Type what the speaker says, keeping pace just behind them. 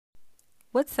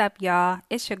What's up, y'all?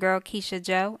 It's your girl Keisha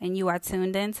Joe, and you are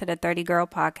tuned in to the 30 Girl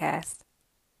Podcast.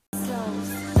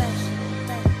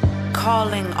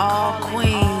 Calling all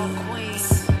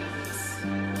queens.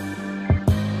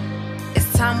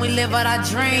 It's time we live out our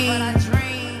dream.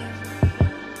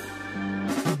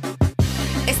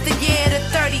 It's the year to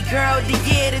 30, girl, the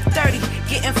year to 30.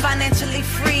 Getting financially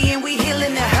free and we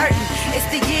healing and hurting. It's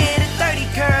the year to 30,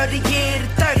 girl, the year to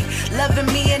 30. Loving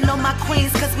me and all my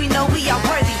queens, cause we know we are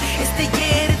worthy. It's the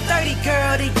year to 30,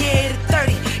 girl, the year to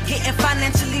 30. Getting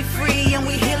financially free and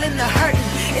we healing and hurting.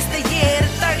 It's the year to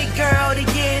 30, girl, the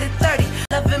year to 30.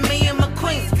 Loving me and my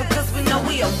queens, because we know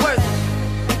we are worthy.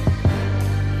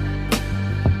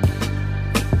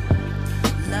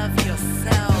 Love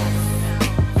yourself.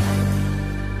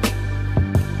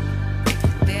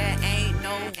 There ain't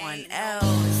no one else.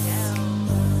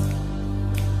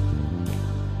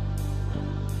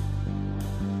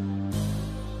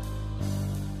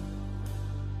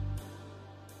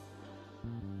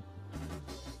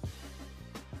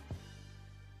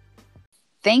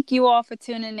 Thank you all for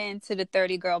tuning in to the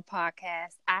 30 Girl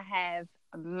Podcast. I have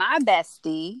my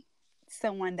bestie,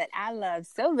 someone that I love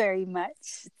so very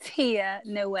much, Tia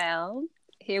Noel,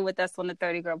 here with us on the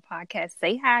 30 Girl Podcast.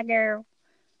 Say hi, girl.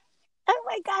 Oh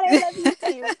my God, I love you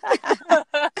too.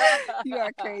 You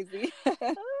are crazy.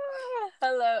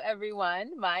 Hello,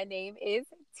 everyone. My name is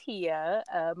Tia.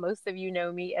 Most of you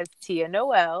know me as Tia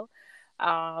Noel.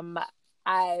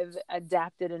 I've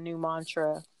adapted a new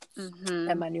mantra,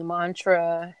 and my new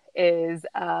mantra is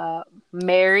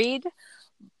married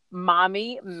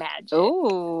mommy magic.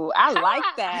 Ooh, I like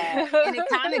that. And it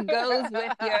kind of goes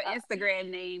with your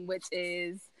Instagram name, which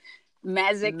is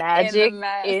Magic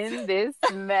in this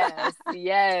mess.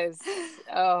 Yes.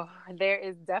 Oh, there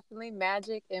is definitely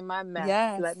magic in my mess.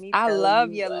 Yes. Let me I tell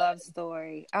love you your what. love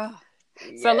story. Oh.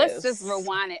 Yes. So let's just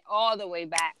rewind it all the way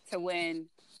back to when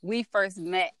we first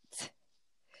met.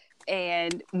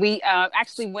 And we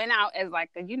actually went out as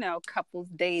couples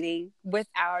dating with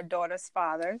our daughter's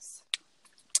fathers.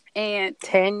 And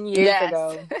 10 years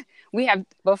ago. We have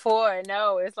before.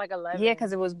 No, it's like 11. Yeah,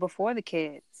 because it was before the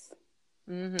kids.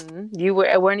 Mm-hmm. You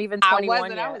weren't even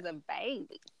 21 yet. I was a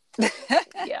baby.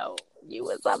 Yo, you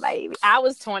was a baby. I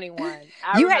was 21.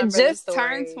 You had just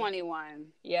turned 21.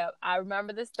 Yep, I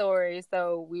remember the story.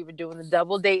 So we were doing the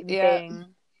double dating thing,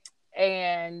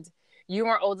 and you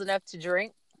weren't old enough to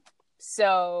drink.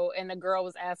 So, and the girl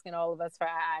was asking all of us for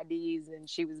our IDs, and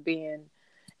she was being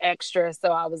extra.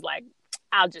 So I was like,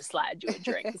 I'll just slide you a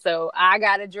drink. So I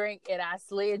got a drink, and I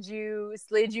slid you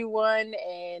one,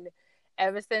 and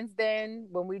ever since then,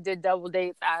 when we did double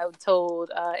dates, I told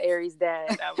Aries'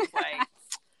 dad, I was like,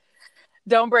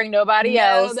 don't bring nobody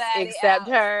else except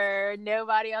her.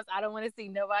 Nobody else. I don't want to see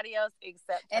nobody else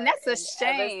except her. And that's a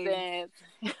shame.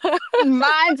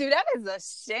 Mind you, that is a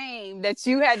shame that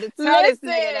you had to tell this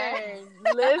nigga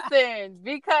that. Listen,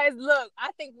 because look,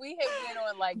 I think we had went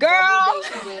on like double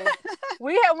dates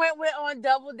we had went on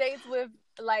double dates with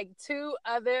like two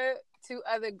other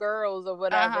girls or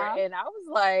whatever, and I was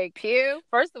like, pew.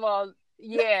 First of all,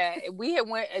 yeah, we had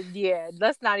went.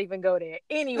 Let's not even go there.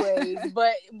 Anyways,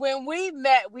 but when we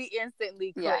met, we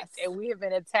instantly clicked, and we have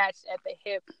been attached at the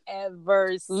hip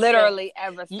ever since. Literally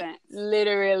ever since.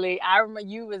 Literally, I remember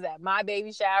you was at my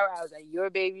baby shower. I was at your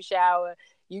baby shower.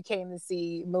 You came to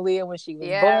see Malia when she was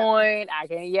born.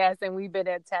 And we've been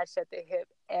attached at the hip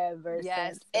ever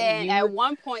since. And at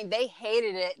one point, they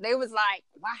hated it. They was like,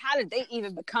 "Well, how did they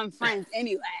even become friends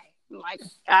anyway?" Like,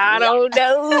 I don't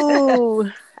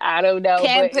know.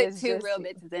 Can't put two real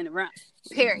bitches in a room.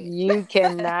 Period. You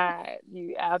cannot.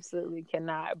 You absolutely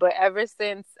cannot. But ever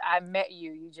since I met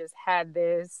you, you just had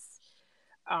this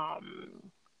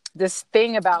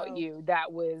thing about you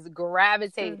that was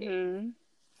gravitating.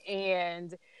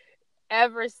 And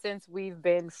ever since we've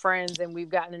been friends and we've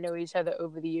gotten to know each other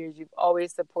over the years, you've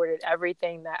always supported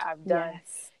everything that I've done.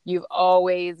 Yes. You've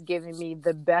always given me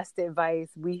the best advice.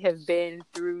 We have been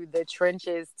through the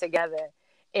trenches together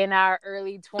in our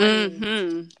early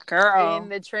 20s. Girl. In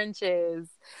the trenches.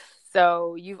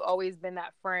 So you've always been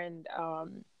that friend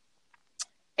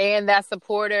and that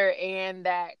supporter and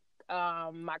that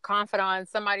my confidant,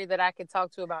 somebody that I could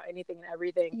talk to about anything and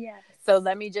everything. Yes. So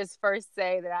let me just first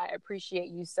say that I appreciate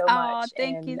you so much. Oh,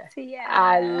 thank you, Tia.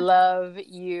 I love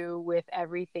you with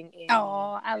everything in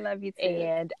Oh, I love you too.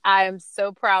 And I am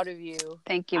so proud of you.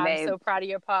 Thank you, babe. I'm so proud of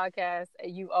your podcast.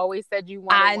 You always said you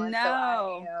wanted one. I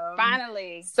know. So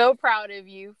Finally. So proud of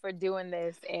you for doing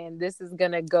this. And this is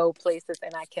going to go places,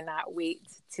 and I cannot wait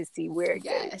to see where it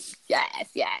goes.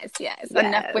 Yes.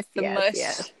 Enough with the mush.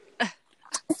 Yes.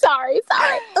 Sorry.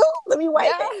 Ooh, let me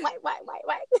wipe it.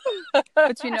 Wipe.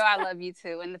 But I love you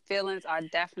too. And the feelings are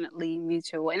definitely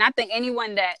mutual. And I think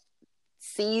anyone that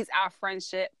sees our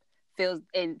friendship feels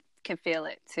and can feel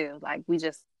it too. Like we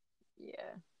just,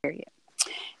 period.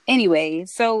 Anyway,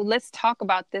 so let's talk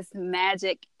about this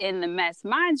magic in the mess.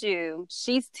 Mind you,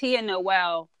 she's Tia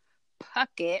Noel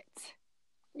Puckett.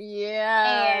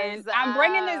 Yeah. And I'm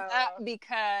bringing this up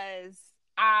because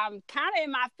I'm kind of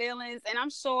in my feelings, and I'm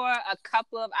sure a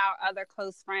couple of our other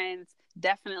close friends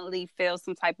definitely feel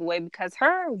some type of way because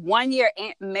her 1 year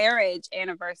marriage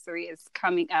anniversary is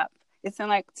coming up. It's in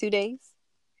like 2 days.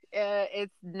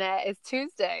 It's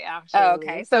Tuesday, actually. Oh,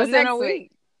 okay. So it's in a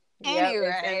week. Anyway.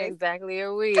 Yep, it's in exactly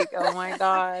a week. Oh my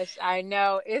gosh. I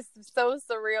know. It's so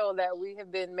surreal that we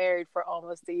have been married for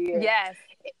almost a year. Yes.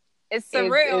 It's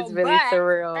surreal. It's really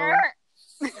surreal.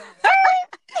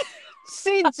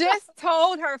 She just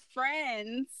told her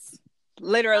friends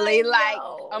literally like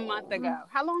a month ago.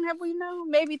 How long have we known?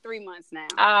 Maybe 3 months now.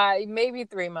 Maybe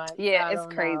 3 months. Yeah,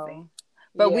 it's crazy.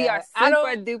 But we are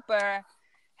super duper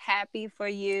happy for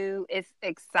you. It's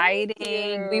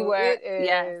exciting. We were,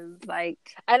 and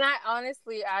I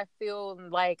honestly, I feel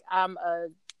like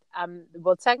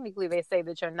well, technically they say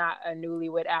that you're not a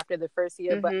newlywed after the first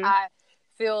year, but I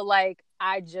feel like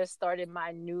I just started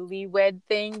my newlywed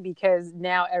thing because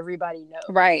now everybody knows.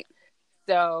 Right.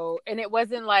 So, and it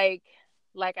wasn't like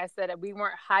I said, we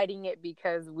weren't hiding it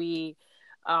because we,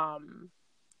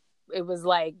 it was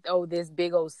like, oh, this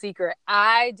big old secret.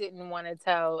 I didn't want to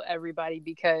tell everybody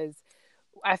because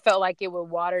I felt like it would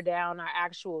water down our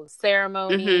actual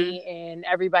ceremony and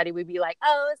everybody would be like,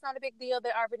 oh, it's not a big deal.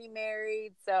 They're already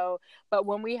married. So, but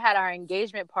when we had our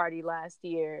engagement party last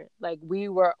year, like we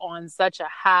were on such a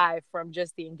high from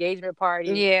just the engagement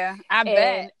party. Yeah, I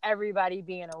bet. Everybody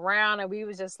being around. And we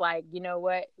was just like, you know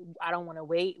what? I don't want to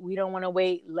wait. We don't want to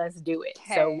wait. Let's do it.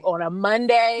 Hey. So on a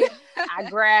Monday, I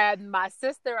grabbed my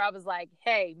sister. I was like,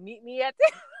 hey, meet me at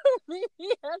the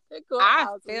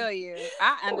courthouse. I feel you.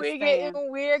 I understand.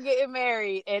 We're getting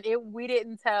married, and we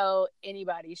didn't tell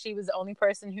anybody. She was the only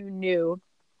person who knew.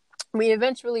 We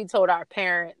eventually told our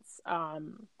parents,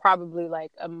 probably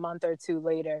like a month or two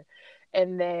later,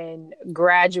 and then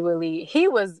gradually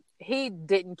he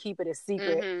didn't keep it a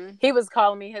secret. He was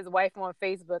calling me his wife on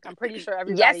Facebook. I'm pretty sure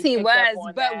everybody. Yes, he was,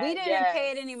 but that. we didn't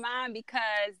pay it any mind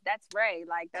because that's Ray.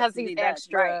 Like because he's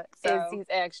extra. Right? He's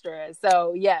extra.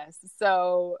 So yes,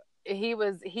 so he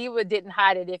didn't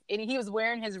hide it. He was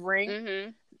wearing his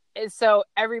ring. And so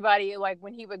everybody, like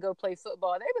when he would go play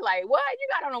football, they'd be like, "What? You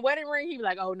got on a wedding ring?" He'd be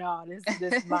like, "Oh no, this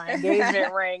is my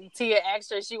engagement ring." Tia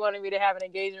extra. She wanted me to have an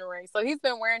engagement ring, so he's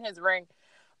been wearing his ring.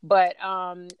 But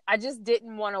I just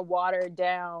didn't want to water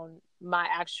down my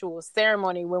actual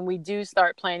ceremony when we do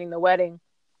start planning the wedding.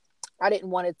 I didn't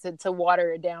want it to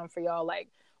water it down for y'all. Like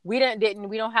we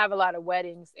don't have a lot of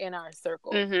weddings in our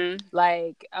circle.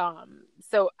 Like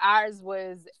so ours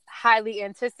was highly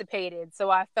anticipated. So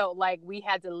I felt like we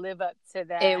had to live up to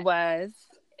that. It was.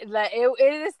 Like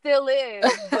it still is,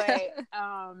 but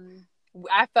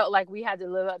I felt like we had to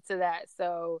live up to that.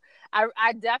 So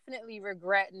I definitely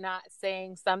regret not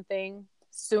saying something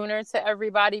sooner to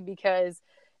everybody because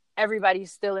everybody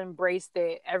still embraced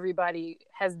it. Everybody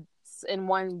has, in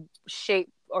one shape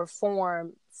or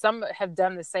form, some have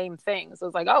done the same thing. So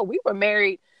it's like, oh, we were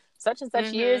married such and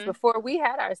such years before we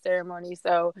had our ceremony.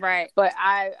 So, right. But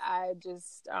I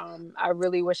just, I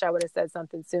really wish I would have said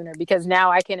something sooner because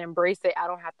now I can embrace it. I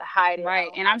don't have to hide it. Right.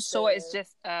 And I'm sure it's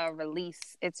just a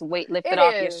release. It's weight lifted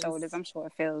off your shoulders. I'm sure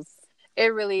it feels.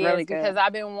 It really is good. Because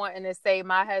I've been wanting to say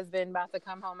my husband about to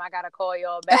come home. I got to call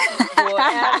y'all back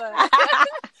forever.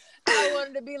 I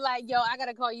wanted to be like, yo, I got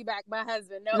to call you back, my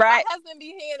husband. No, right. My husband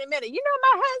be here in a minute. You know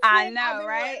my husband. I know,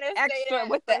 right? Extra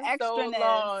with the extraness. So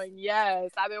long.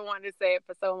 Yes, I've been wanting to say it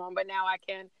for so long, but now I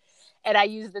can. And I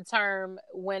use the term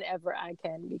whenever I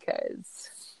can because,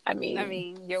 I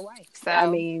mean, your wife. So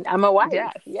I'm a wife.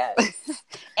 Yes.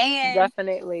 And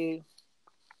definitely.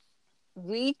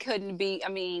 We couldn't be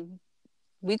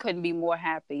more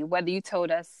happy. Whether you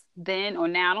told us then or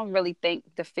now, I don't really think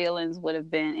the feelings would have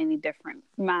been any different.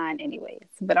 Mine anyways.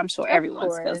 But I'm sure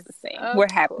everyone feels the same.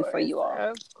 We're happy for you all.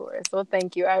 Of course. Well,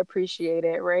 thank you. I appreciate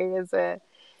it. Ray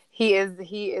he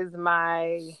is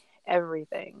my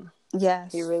everything.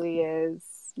 Yes. He really is.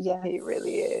 Yes. He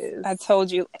really is. I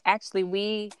told you.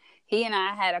 Actually, he and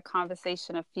I had a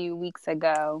conversation a few weeks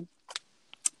ago.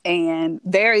 And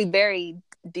very, very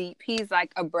deep. He's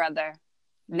like a brother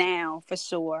now, for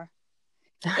sure.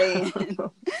 And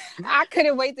I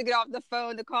couldn't wait to get off the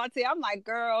phone to call T. I'm like,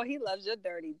 girl, he loves your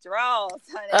dirty draws,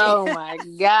 honey. Oh my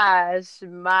gosh,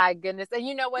 my goodness. And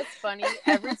you know what's funny?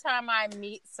 Every time I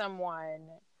meet someone,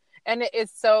 and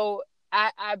it's so,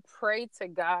 I pray to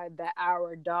God that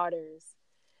our daughters,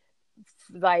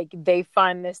 like, they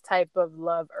find this type of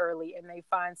love early, and they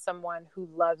find someone who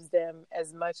loves them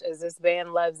as much as this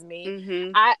man loves me.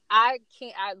 Mm-hmm. I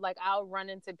can't, I'll run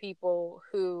into people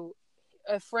who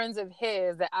are friends of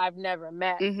his that I've never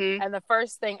met, Mm-hmm. and the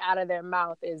first thing out of their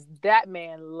mouth is, that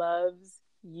man loves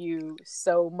you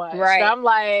so much. Right. So I'm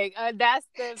like, that's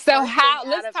the so how,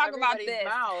 let's talk about everybody's this.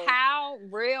 mouth. How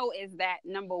real is that,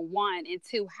 number one? And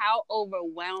two, how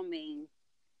overwhelming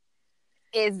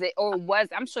is it, or was,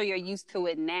 I'm sure you're used to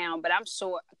it now, but I'm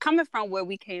sure coming from where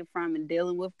we came from and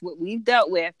dealing with what we've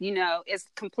dealt with, you know, it's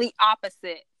complete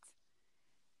opposite.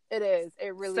 It is.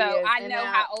 It really so is. I And know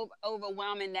now, how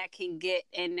overwhelming that can get.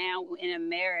 And now in a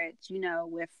marriage, you know,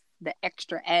 with the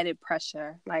extra added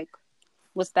pressure, like,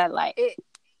 what's that like?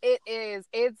 it is.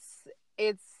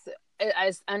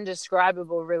 It's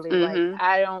undescribable, really. Mm-hmm. Like,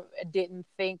 I didn't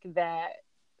think that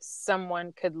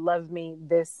someone could love me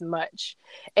this much.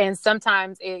 And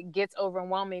sometimes it gets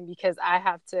overwhelming because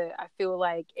I feel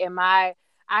like,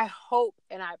 I hope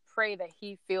and I pray that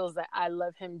he feels that I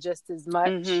love him just as much.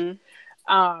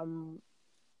 Mm-hmm.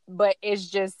 But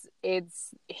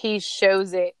he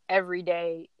shows it every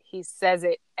day. He says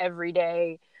it every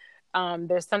day.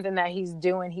 There's something that he's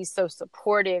doing. He's so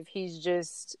supportive. He's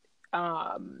just,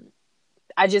 I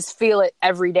just feel it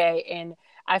every day. And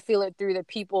I feel it through the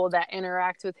people that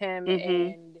interact with him. Mm-hmm.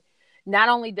 And not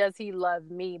only does he love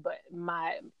me, but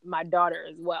my daughter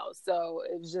as well. So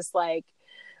it was just like,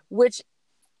 which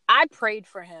I prayed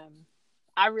for him.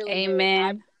 I really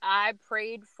Amen. did. I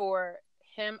prayed for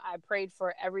him. I prayed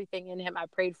for everything in him. I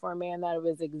prayed for a man that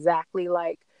was exactly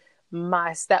like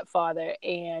my stepfather.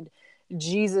 And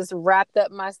Jesus wrapped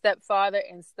up my stepfather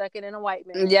and stuck it in a white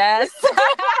man. Yes.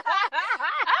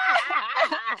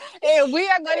 And we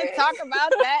are going to talk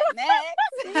about that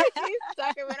next. He's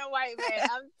stuck him in a white man.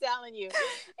 I'm telling you.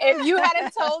 If you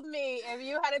hadn't told me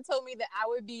that I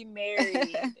would be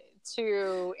married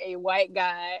to a white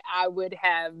guy, I would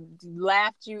have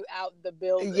laughed you out the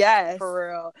building. Yes. For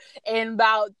real. In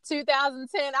about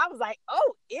 2010, I was like,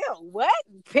 oh, ew, what?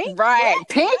 Pink? Right. What?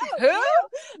 Pink? Ew, Who?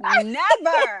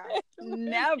 Never.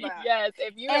 Yes.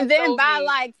 If you and then by me,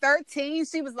 like 13,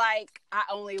 she was like, I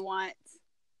only want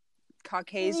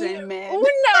Caucasian men. No,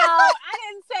 I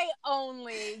didn't say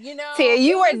only. You know, Tia,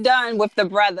 you were done with the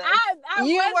brother.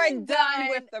 You were done done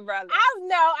with the brother.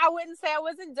 I wouldn't say I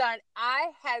wasn't done.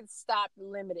 I had stopped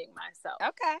limiting myself.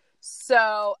 Okay.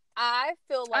 So I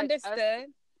feel like understood.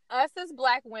 Us as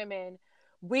Black women,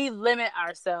 we limit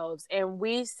ourselves and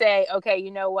we say, okay,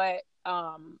 you know what?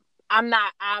 I'm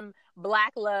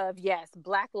Black love. Yes,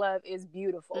 Black love is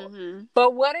beautiful. Mm-hmm.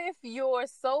 But what if your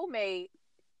soulmate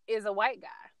is a white guy?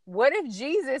 What if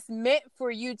Jesus meant for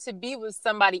you to be with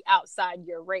somebody outside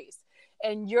your race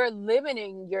and you're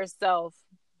limiting yourself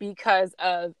because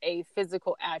of a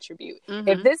physical attribute? Mm-hmm.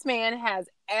 If this man has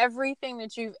everything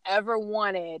that you've ever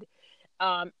wanted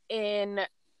in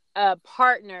a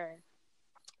partner,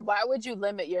 why would you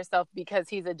limit yourself because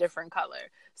he's a different color?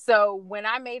 So when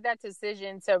I made that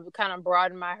decision to kind of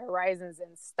broaden my horizons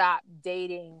and stop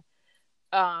dating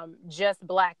just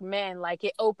Black men, like,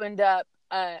 it opened up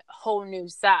a whole new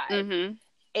side. Mm-hmm.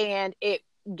 And it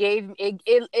gave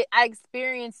I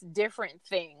experienced different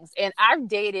things, and I've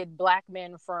dated Black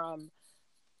men from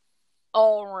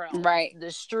all realms, right?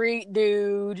 The street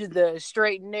dudes, the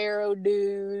straight and narrow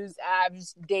dudes, I've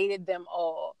dated them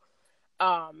all.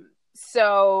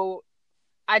 So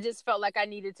I just felt like I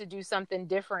needed to do something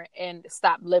different and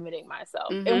stop limiting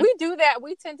myself. Mm-hmm. And we do that.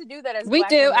 We tend to do that as we Black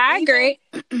do. women. I agree.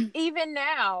 Even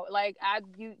now, like,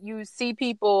 you see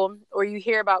people or you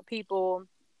hear about people,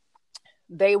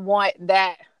 they want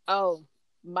that. Oh,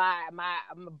 my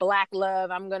Black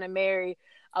love. I'm gonna marry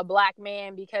a Black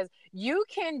man, because you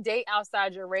can date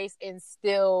outside your race and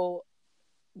still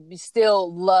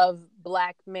love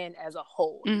Black men as a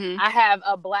whole. Mm-hmm. I have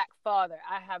a Black father.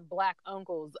 I have Black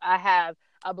uncles. I have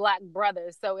a Black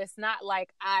brother. So it's not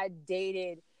like I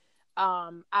dated.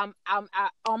 I'm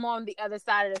on the other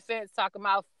side of the fence talking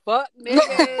about fuck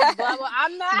niggas, blah blah.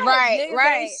 I'm not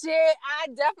right. Shit. I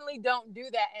definitely don't do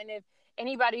that. And if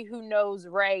anybody who knows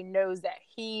Ray knows that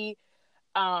he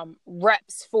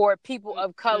reps for people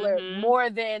of color mm-hmm. more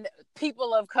than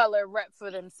people of color rep for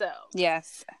themselves.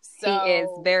 Yes, so, he is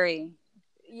very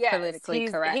politically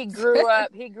correct. He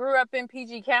grew up in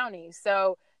PG County,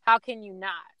 so how can you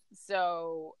not?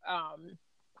 So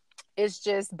it's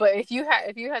just, but if you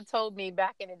had told me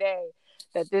back in the day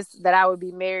that I would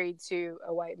be married to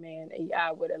a white man,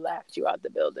 I would have laughed you out the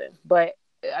building. But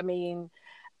I mean,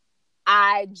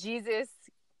 Jesus,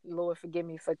 Lord forgive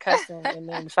me for cussing, and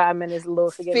then 5 minutes,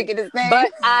 Lord forgive Speaking me. his name.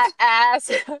 But I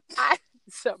asked,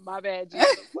 so my bad, Jesus.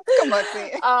 Come on,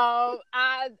 sis.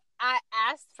 I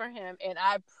asked for him, and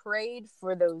I prayed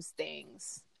for those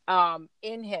things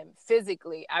in him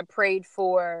physically. I prayed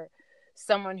for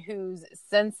someone who's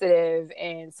sensitive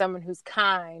and someone who's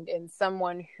kind and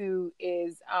someone who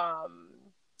is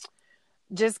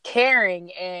just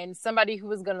caring and somebody who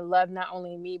was going to love not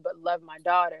only me but love my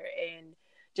daughter and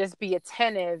just be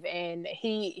attentive, and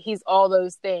he's all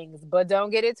those things. But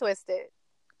don't get it twisted,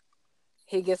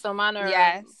 he gets on my nerves.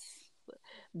 Yes,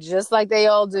 just like they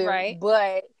all do, right?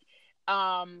 But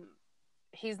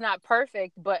he's not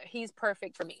perfect, but he's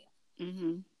perfect for me.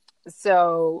 Mm-hmm.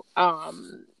 So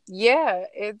yeah,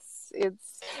 it's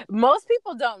most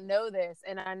people don't know this,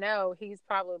 and I know he's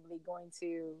probably going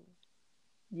to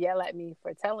yell at me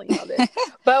for telling y'all this,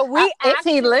 but if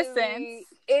he listens,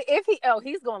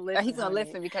 he's gonna listen. He's gonna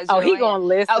listen because he's gonna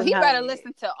listen. He better honey.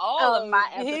 listen to all of my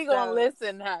episodes. He gonna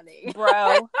listen, honey,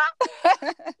 bro.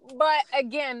 But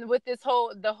again, with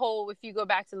the whole, if you go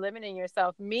back to living in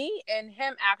yourself, me and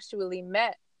him actually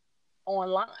met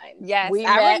online. Yes, we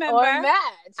I met remember. On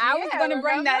Match. I was going to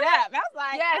bring that up. I was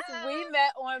like, yes, we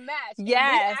met on Match.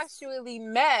 Yes, we actually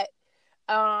met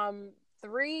 3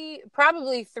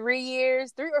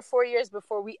 or 4 years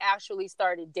before we actually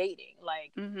started dating,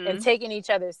 like, and taking each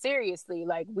other seriously.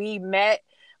 Like, we met,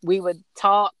 we would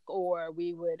talk, or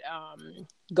we would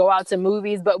go out to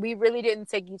movies, but we really didn't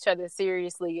take each other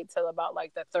seriously until about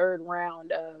like the 3rd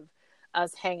round of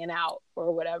us hanging out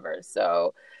or whatever.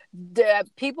 So the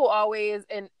people always,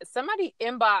 and somebody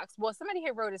had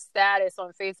wrote a status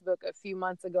on Facebook a few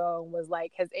months ago and was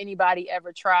like, has anybody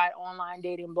ever tried online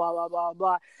dating, blah blah blah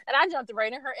blah, and I jumped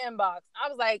right in her inbox. I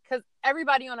was like, because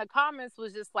everybody on the comments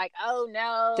was just like, oh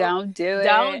no, don't do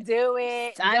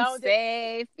it, it's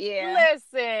unsafe. Yeah,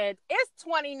 listen, it's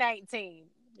 2019.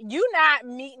 You not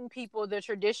meeting people the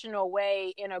traditional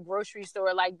way in a grocery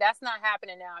store. Like, that's not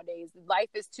happening nowadays. Life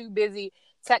is too busy.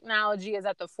 Technology is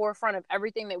at the forefront of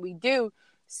everything that we do.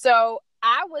 So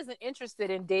I wasn't interested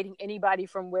in dating anybody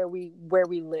from where we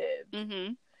live.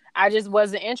 Mm-hmm. I just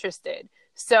wasn't interested.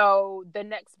 So the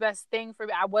next best thing for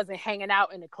me, I wasn't hanging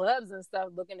out in the clubs and stuff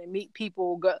looking to meet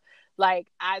people. So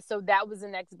that was the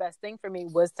next best thing for me,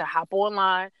 was to hop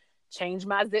online, change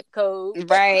my zip code.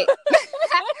 Right.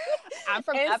 I'm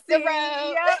from up the road.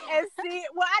 Yeah, and see,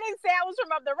 well, I didn't say I was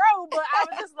from up the road, but I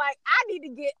was just like, I need to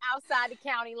get outside the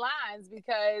county lines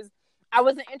because I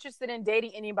wasn't interested in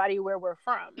dating anybody where we're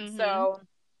from. Mm-hmm. So,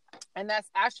 and that's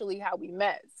actually how we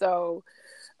met. So,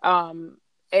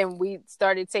 and we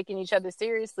started taking each other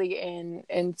seriously in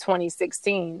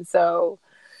 2016. So,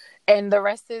 and the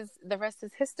rest is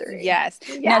history. Yes.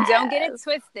 Now, don't get it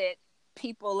twisted.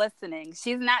 People listening,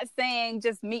 she's not saying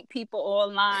just meet people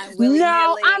online willy-nilly.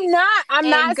 No, I'm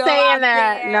not saying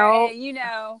that. No,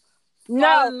 and,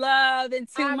 fall in love in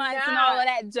 2 months and all of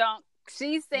that junk.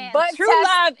 She's saying true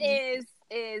love is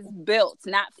built,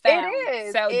 not found. It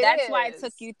is. So that's why it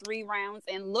took you 3 rounds,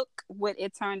 and look what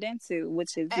it turned into,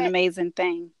 which is an amazing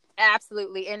thing.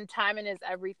 Absolutely. And timing is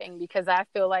everything, because I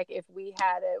feel like if we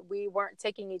weren't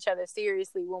taking each other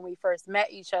seriously when we first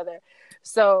met each other.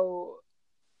 So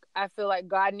I feel like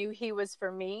God knew he was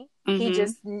for me.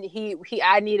 Mm-hmm.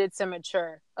 I needed to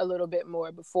mature a little bit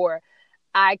more before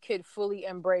I could fully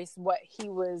embrace what he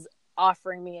was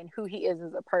offering me and who he is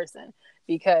as a person.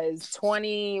 Because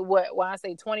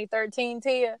 2013,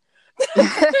 Tia?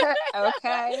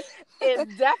 Okay.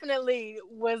 It definitely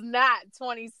was not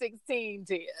 2016,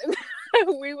 Tia.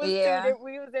 we was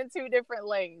in 2 different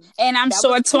lanes. And I'm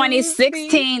sure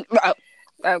 2016...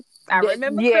 I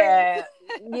remember. Yeah,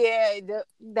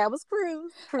 that was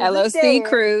Cruz. LOC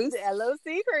Cruz.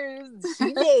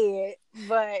 She did,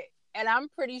 and I'm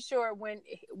pretty sure when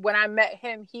I met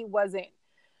him, he wasn't.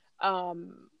 I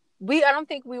don't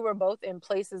think we were both in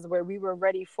places where we were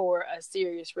ready for a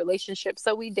serious relationship.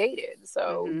 So we dated.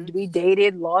 So we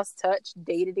dated, lost touch,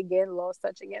 dated again, lost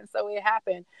touch again. So it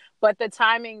happened. But the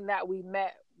timing that we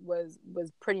met was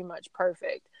pretty much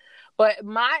perfect. But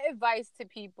my advice to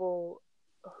people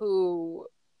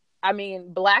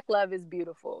black love is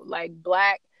beautiful. Like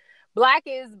black love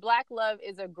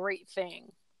is a great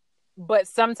thing, but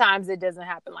sometimes it doesn't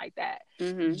happen like that.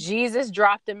 Mm-hmm. Jesus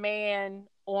dropped a man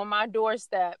on my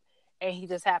doorstep, and he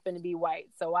just happened to be white,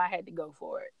 so I had to go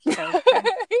for it. Okay.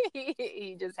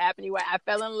 He just happened to be white. I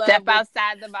fell in love. Step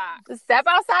outside the box.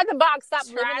 Stop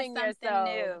limiting yourself.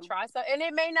 New. Try something, and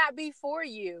it may not be for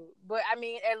you, but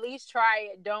at least try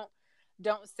it.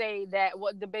 don't say that.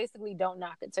 Well, basically don't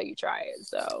knock it till you try it.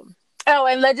 So, oh,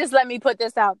 and let me put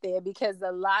this out there, because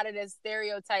a lot of the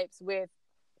stereotypes with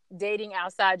dating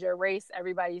outside your race,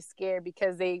 everybody's scared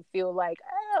because they feel like,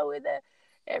 oh,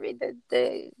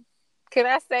 can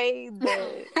I say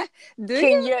the? Do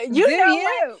you?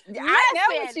 I know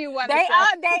what you want to say.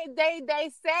 They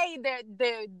say that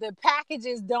the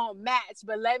packages don't match,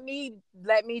 but let me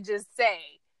just say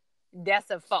that's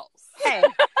a false. Hey,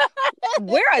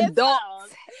 we're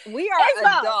adults. We are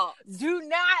adults. Do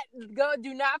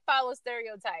not follow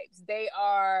stereotypes. Do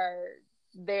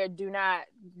not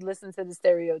listen to the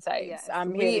stereotypes. Yes,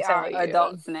 I'm here to tell you.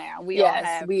 Adults now.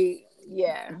 The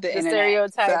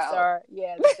stereotypes are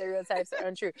the stereotypes are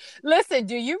untrue. Listen,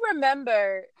 do you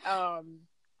remember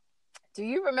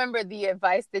the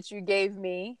advice that you gave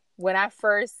me when I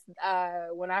first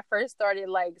started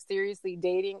like seriously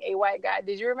dating a white guy?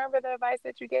 Did you remember the advice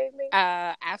that you gave me?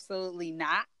 Absolutely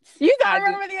not. You don't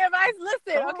remember the advice?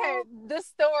 Listen, okay, this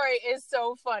story is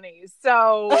so funny.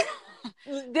 So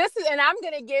and I'm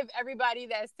gonna give everybody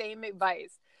that same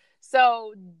advice.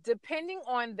 So depending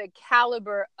on the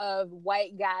caliber of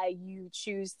white guy you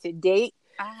choose to date,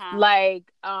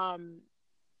 like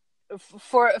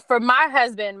for my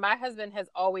husband has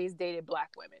always dated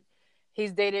black women.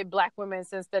 He's dated black women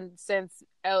since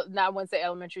not once at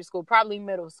elementary school, probably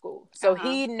middle school. So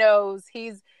he knows,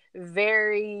 he's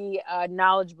very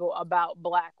knowledgeable about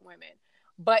black women.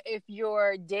 But if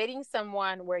you're dating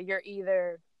someone where you're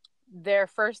either their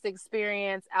first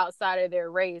experience outside of their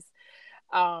race,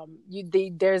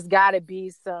 there's got to be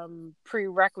some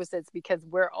prerequisites, because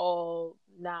we're all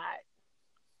not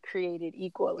created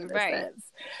equal in a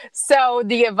sense. So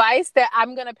the advice that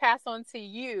I'm going to pass on to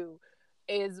you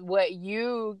is what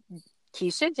you,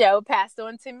 Keisha Joe, passed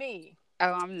on to me.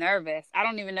 Oh, I'm nervous. I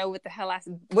don't even know what the hell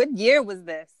what year was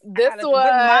this? What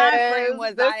mind frame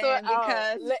was I in?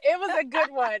 Because it was a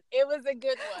good one. It was a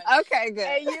good one. Okay, good.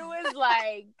 And you was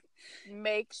like,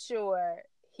 make sure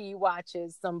he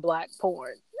watches some black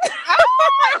porn. Do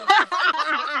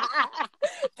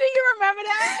you remember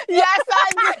that? Yes,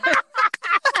 I do.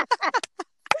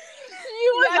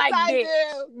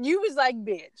 You was like,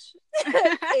 bitch.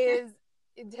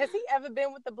 Has he ever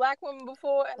been with a black woman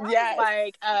before? And I was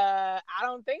like, I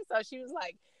don't think so. She was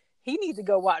like, he needs to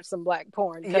go watch some black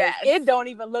porn. Yes. It don't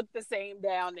even look the same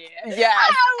down there. Yes.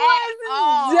 I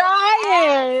was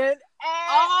dying.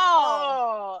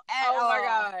 Oh my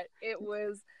God. It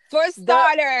was. For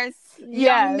starters,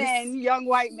 young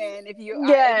white men, if you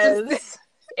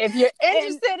if you're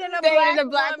interested in a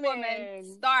black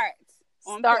woman, start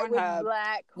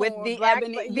with the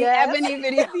Ebony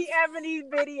video. The Ebony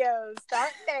videos.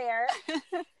 Start there.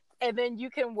 And then you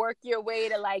can work your way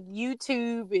to like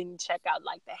YouTube and check out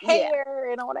like the hair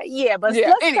and all that. Yeah, but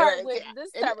let's start with this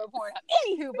type of porn.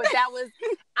 Anywho, but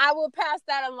I will pass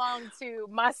that along to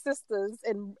my sisters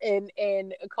and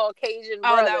Caucasian brothers.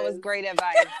 Oh, that was great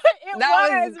advice.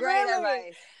 That was great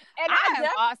advice. And I am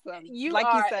awesome. You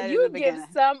said you give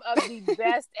some of the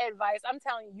best advice. I'm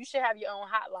telling you, you should have your own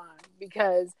hotline,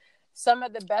 because some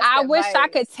of the best I advice. wish I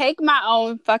could take my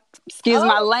own my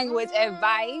language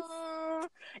advice.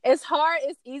 It's hard.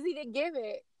 It's easy to give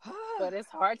it, but it's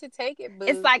hard to take it. Boo.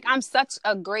 It's like I'm such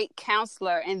a great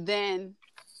counselor, and then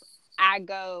I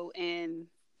go and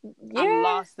I'm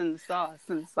lost in the sauce.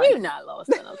 And it's like, you're not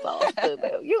lost in the sauce,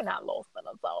 boo. You're not lost in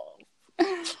the sauce.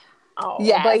 Oh,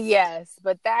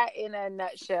 but that in a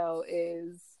nutshell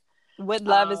is what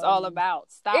love is all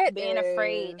about. Stop being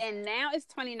afraid. And now it's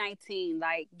 2019.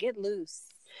 Like, get loose.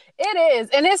 It is,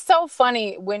 and it's so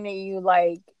funny when you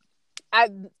like. I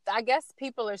guess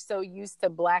people are so used to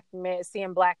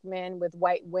seeing black men with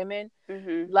white women,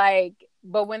 like,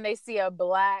 but when they see a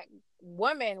black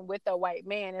woman with a white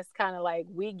man, it's kind of like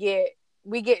we get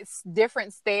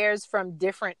different stares from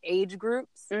different age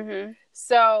groups.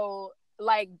 So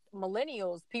like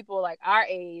millennials, people like our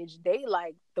age, they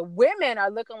like the women are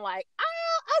looking like,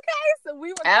 okay, so we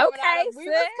were coming out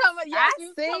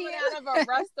of a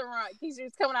restaurant. She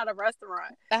was coming out of a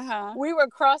restaurant. We were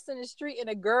crossing the street and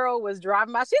a girl was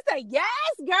driving by. She said, "Yes,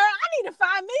 girl, I need to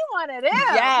find me one of them."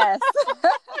 Yes.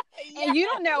 And you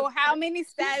don't know how many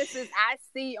statuses I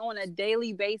see on a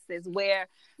daily basis where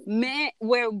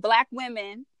black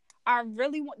women are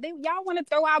really y'all want to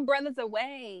throw our brothers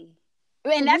away.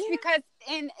 And that's because,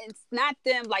 and it's not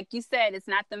them, like you said, it's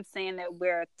not them saying that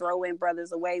we're throwing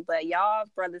brothers away, but y'all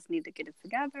brothers need to get it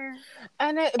together.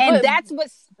 And that's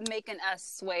what's making us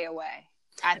sway away,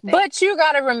 I think. But you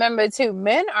got to remember too,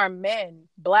 men are men.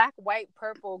 black, white,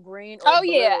 purple, green, or Oh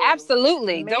blue. yeah,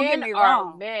 absolutely. Men don't get me are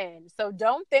wrong. men. So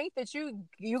don't think that you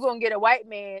gonna get a white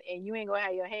man and you ain't gonna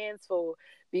have your hands full,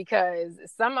 because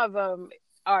some of them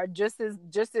are just as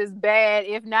bad,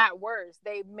 if not worse.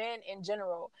 They men in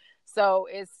general. So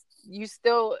you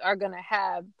still are gonna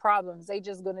have problems. They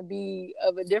just gonna be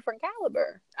of a different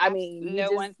caliber. I mean,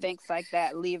 no one thinks like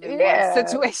that. Leaving yeah, one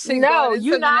situation. no, going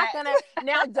you're into the not next. gonna.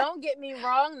 Now, don't get me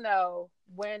wrong though.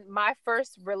 When my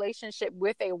first relationship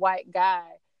with a white guy,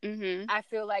 Mm-hmm. I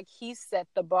feel like he set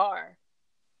the bar,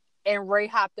 and Ray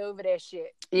hopped over that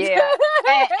shit. Yeah,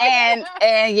 and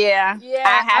yeah,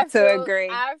 I have to agree.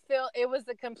 I feel it was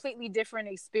a completely different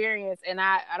experience, and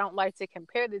I don't like to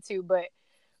compare the two, but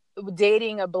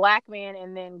dating a black man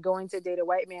and then going to date a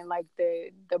white man, like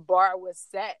the bar was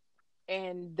set,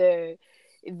 and the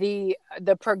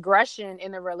progression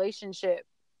in the relationship.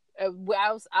 I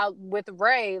was out with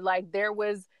Ray, like there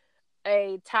was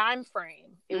a time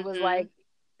frame. It was like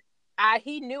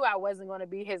he knew I wasn't going to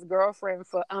be his girlfriend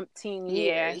for umpteen years.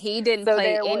 Yeah, he didn't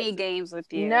play any games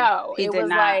with you. No, he it did was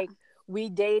not. like we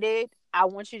dated. I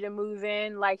want you to move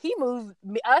in. Like he moved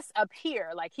us up here.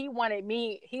 Like he wanted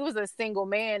me. He was a single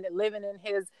man living in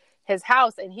his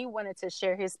house, and he wanted to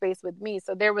share his space with me.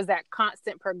 So there was that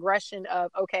constant progression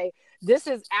of, okay, this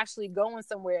is actually going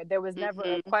somewhere. There was never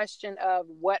a question of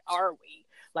what are we?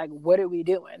 Like, what are we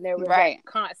doing? There was that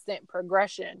constant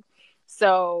progression.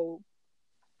 So,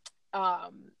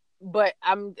 but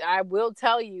I will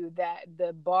tell you that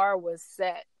the bar was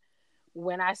set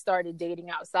when I started dating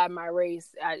outside my race.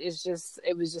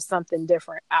 It was just something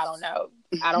different. I don't know.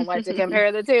 I don't like to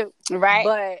compare the two. Right.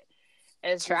 But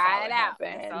it's try it out.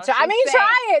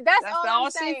 Try it. That's all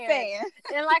I'm she's saying.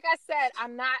 And like I said, I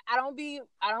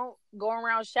don't go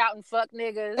around shouting fuck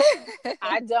niggas.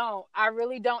 I don't. I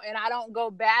really don't. And I don't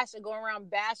go around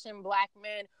bashing black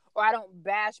men, or I don't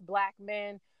bash black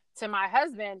men to my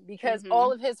husband, because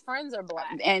all of his friends are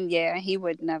black. And yeah, he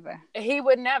would never.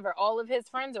 All of his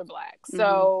friends are black.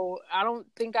 So I don't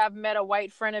think I've met a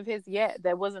white friend of his yet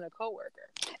that wasn't a coworker.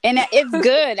 And it's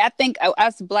good. I think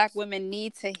us black women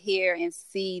need to hear and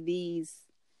see these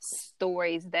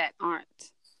stories that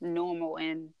aren't normal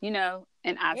and,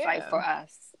 an eyesight for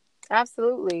us.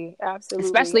 Absolutely.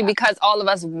 Especially because all of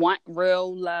us want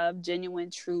real love,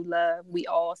 genuine, true love. We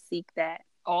all seek that.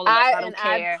 All of us, I don't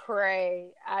care.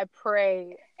 I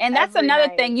pray. And that's another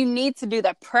thing. You need to do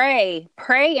pray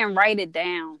and write it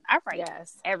down. I write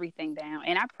everything down,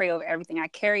 and I pray over everything. I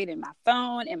carry it in my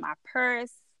phone, in my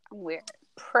purse. I'm weird.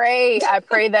 I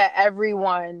pray that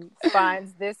everyone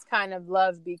finds this kind of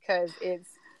love, because it's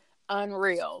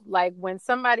unreal. Like when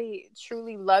somebody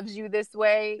truly loves you this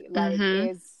way, like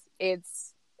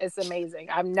it's amazing.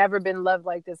 I've never been loved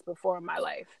like this before in my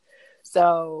life.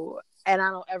 So, and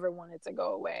I don't ever want it to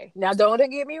go away. Now, don't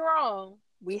get me wrong.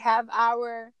 We have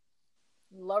our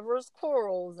lovers'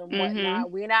 quarrels and whatnot.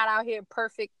 We're not out here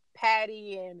perfect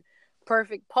Patty and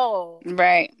perfect Paul.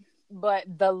 Right. But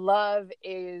the love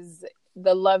is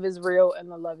real, and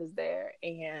the love is there.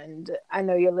 And I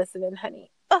know you're listening,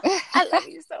 honey. Oh, I love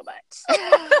you so much.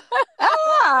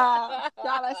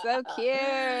 Y'all are so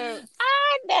cute.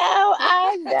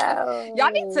 I know.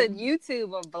 Y'all need to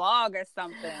YouTube or vlog or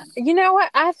something. You know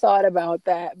what? I thought about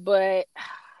that, but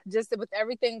just with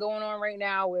everything going on right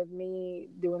now with me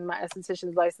doing my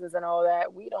esthetician's license and all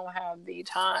that, we don't have the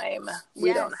time.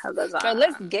 We don't have the time. So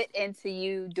let's get into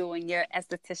you doing your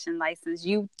esthetician license.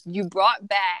 You brought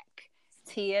back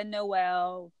Tia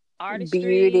Noel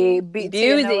Artistry. Beauty.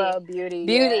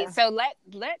 Yeah. So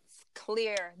let's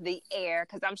clear the air,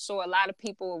 because I'm sure a lot of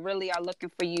people really are looking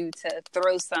for you to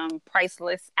throw some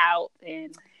priceless out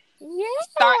and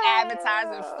start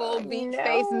advertising full beach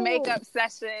face makeup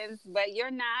sessions, but you're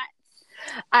not.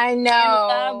 I know. In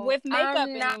love with makeup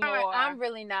anymore. I'm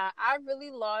really not. I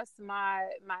really lost my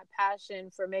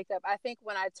passion for makeup. I think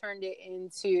when I turned it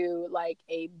into like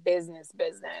a business,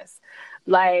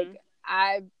 like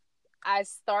I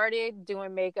started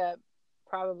doing makeup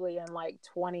probably in like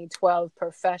 2012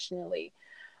 professionally.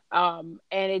 And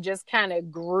it just kind of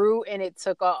grew and it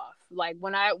took off. Like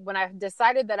when I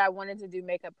decided that I wanted to do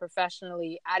makeup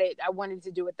professionally, I wanted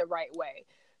to do it the right way.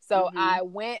 So I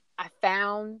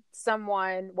found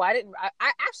someone. Well,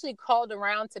 I actually called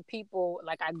around to people.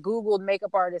 Like I Googled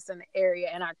makeup artists in the area,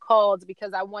 and I called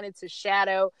because I wanted to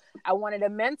shadow. I wanted a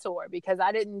mentor, because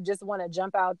I didn't just want to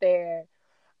jump out there,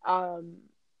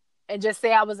 and just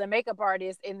say I was a makeup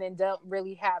artist and then don't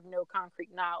really have no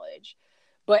concrete knowledge.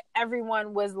 But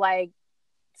everyone was like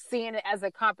seeing it as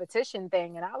a competition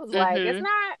thing. And I was like, it's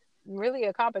not really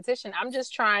a competition. I'm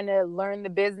just trying to learn the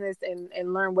business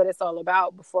and learn what it's all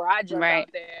about before I jump out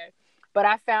there. But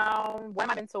I found one of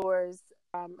my mentors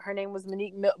Her name was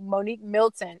Monique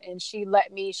Milton, and she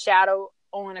let me shadow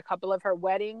on a couple of her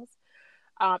weddings.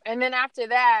 And then after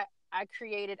that, I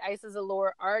created Isis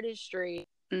Allure Artistry,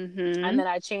 and then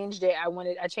I changed it.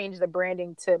 I changed the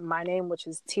branding to my name, which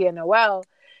is Tia Noel,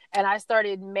 and I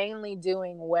started mainly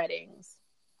doing weddings.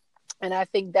 And I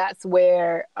think that's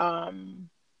where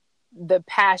the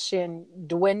passion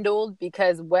dwindled,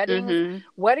 because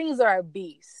weddings are a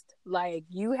beast. Like,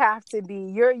 you have to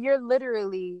be, you're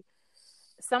literally,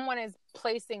 someone is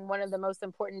placing one of the most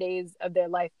important days of their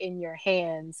life in your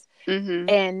hands.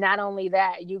 And not only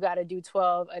that, you got to do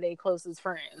 12 of their closest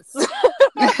friends.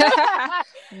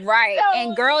 Right. So,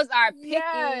 and girls are picky.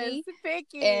 Yes,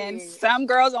 picky. And some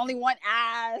girls only want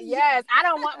eyes. Yes. I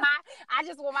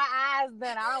just want my eyes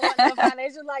done. I don't want no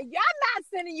foundation. Like, y'all not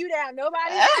sending you down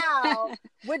nobody's house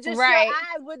with just your eyes,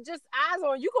 with just eyes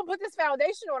on. You can put this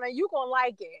foundation on and you gonna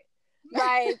like it.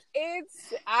 Like,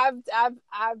 it's, I've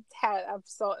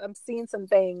seen some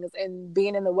things and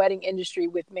being in the wedding industry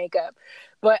with makeup.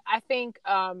 But I think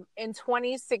in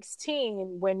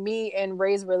 2016, when me and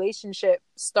Ray's relationship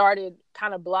started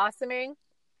kind of blossoming,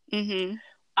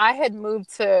 I had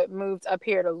moved up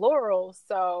here to Laurel.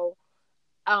 So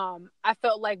I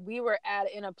felt like we were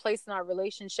in a place in our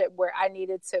relationship where I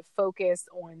needed to focus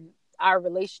on our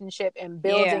relationship and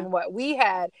building what we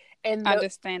had, and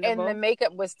the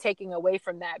makeup was taking away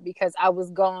from that, because I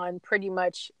was gone pretty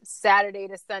much Saturday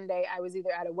to Sunday. I was either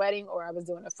at a wedding or I was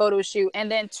doing a photo shoot, and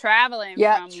then traveling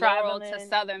from Laurel to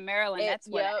Southern Maryland. That's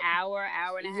what, an hour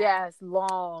and a half. Yes,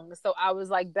 long. So I was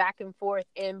like back and forth,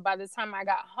 and by the time I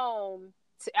got home,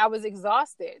 I was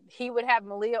exhausted. He would have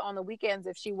Malia on the weekends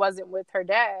if she wasn't with her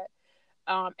dad.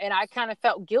 And I kind of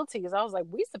felt guilty, because I was like,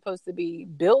 we supposed to be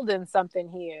building something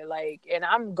here. Like, and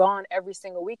I'm gone every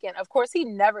single weekend. Of course, he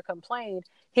never complained.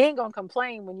 He ain't going to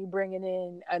complain when you bringing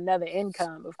in another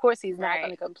income. Of course, he's not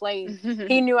going to complain.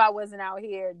 He knew I wasn't out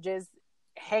here just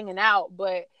hanging out,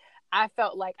 but I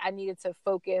felt like I needed to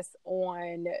focus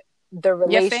on the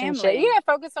relationship. Yeah,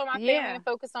 focus on my family and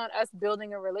focus on us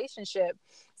building a relationship.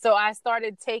 So I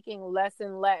started taking less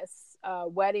and less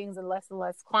weddings and less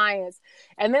clients.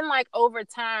 And then, like, over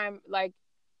time, like,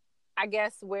 I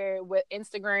guess where with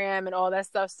Instagram and all that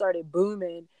stuff started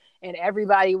booming, and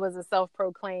everybody was a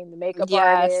self-proclaimed makeup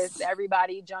artist.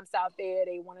 Everybody jumps out there.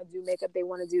 They want to do makeup. They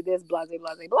want to do this, blah, blah,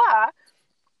 blah, blah.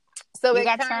 So you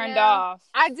got turned off.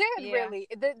 I did, really.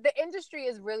 The industry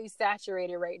is really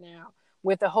saturated right now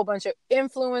with a whole bunch of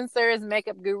influencers,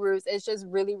 makeup gurus. It's just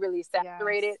really, really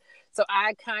saturated. Yes. So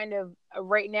I kind of,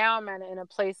 right now I'm in a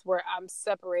place where I'm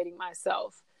separating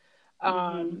myself.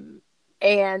 And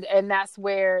that's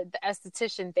where the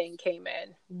esthetician thing came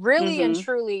in. Really and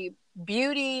truly,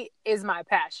 beauty is my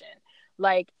passion.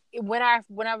 Like, when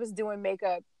I was doing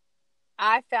makeup,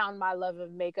 I found my love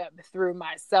of makeup through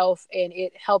myself, and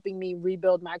it helping me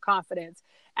rebuild my confidence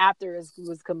after it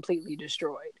was completely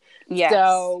destroyed. Yes.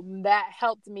 So that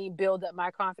helped me build up my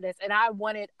confidence, and I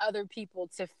wanted other people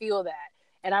to feel that.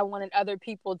 And I wanted other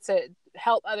people to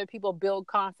help other people build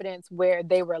confidence where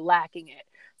they were lacking it.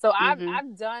 So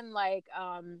I've done like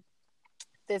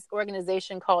this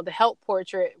organization called The Help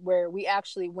Portrait, where we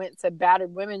actually went to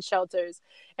battered women's shelters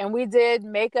and we did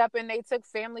makeup and they took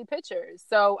family pictures.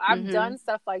 So I've done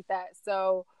stuff like that.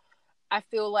 So I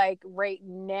feel like right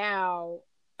now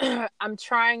I'm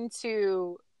trying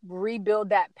to rebuild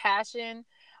that passion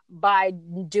by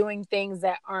doing things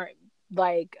that aren't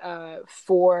like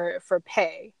for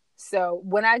pay. So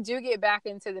when I do get back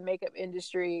into the makeup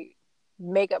industry,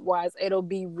 makeup wise, it'll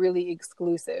be really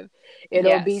exclusive.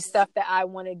 It'll be stuff that I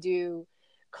want to do,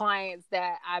 clients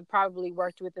that I've probably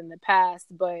worked with in the past.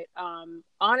 But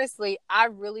honestly, I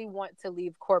really want to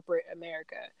leave corporate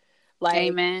America. Like,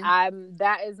 amen.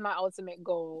 That is my ultimate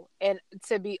goal. And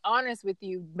to be honest with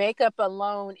you, makeup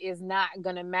alone is not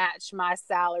going to match my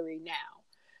salary now.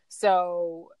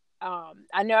 So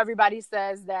I know everybody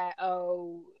says that,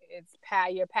 oh, it's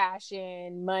your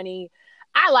passion, money.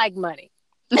 I like money.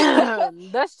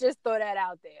 Let's just throw that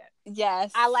out there.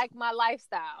 Yes. I like my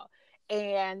lifestyle,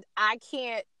 and I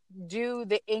can't do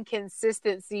the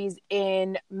inconsistencies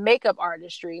in makeup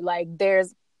artistry. Like,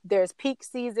 there's peak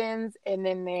seasons and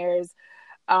then there's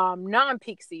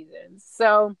non-peak seasons.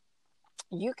 So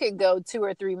you could go 2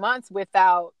 or 3 months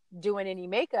without doing any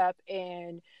makeup,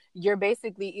 and you're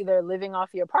basically either living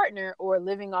off your partner or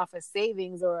living off a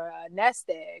savings or a nest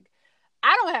egg.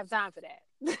 I don't have time for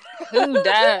that. Who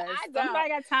does? Somebody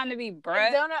got time to be broke. I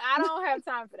don't have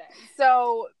time for that.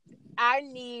 So I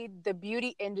need the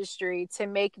beauty industry to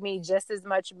make me just as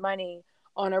much money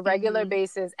on a regular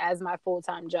basis as my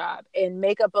full-time job. And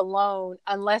makeup alone,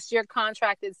 unless you're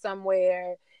contracted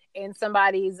somewhere in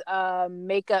somebody's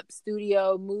makeup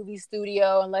studio, movie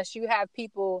studio, unless you have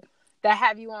people that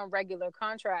have you on regular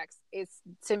contracts,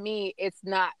 to me, it's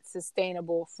not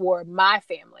sustainable for my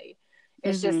family.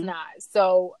 It's just not.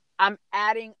 So I'm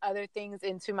adding other things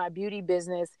into my beauty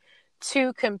business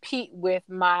to compete with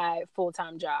my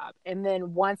full-time job. And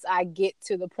then once I get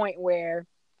to the point where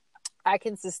I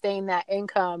can sustain that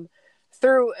income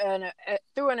through an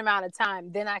amount of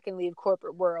time, then I can leave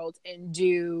corporate world and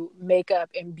do makeup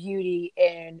and beauty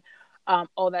and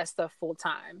all that stuff full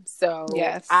time. So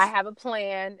yes. I have a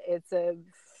plan. It's a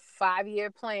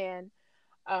 5-year plan.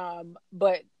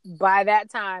 But by that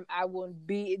time, I will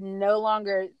no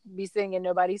longer be sitting in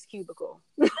nobody's cubicle.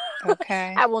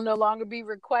 Okay. I will no longer be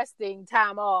requesting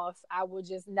time off. I will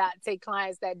just not take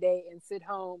clients that day and sit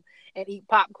home and eat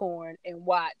popcorn and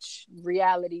watch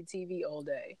reality TV all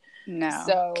day. No,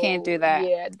 so can't do that.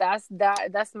 Yeah,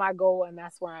 that's my goal, and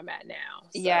that's where I'm at now. So.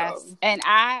 Yes, and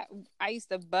I used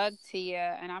to bug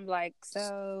Tia, and I'm like,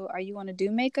 so are you going to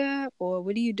do makeup, or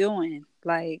what are you doing?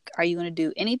 Like, are you going to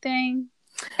do anything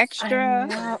extra?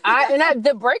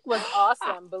 The break was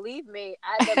awesome. Believe me,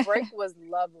 the break was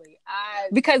lovely.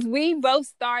 Because we both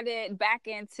started back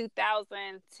in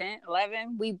 2010,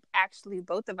 11. We actually,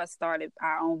 both of us started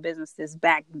our own businesses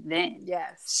back then.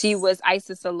 Yes. She was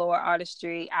Isis Allure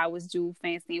Artistry. I was Jewel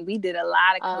Fancy. And we did a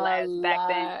lot of collabs back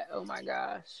then. Oh my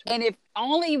gosh. And if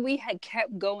only we had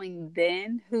kept going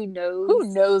then, who knows?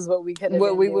 Who knows what we could have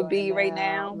what we would be right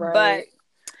now. Right. But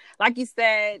like you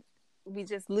said, we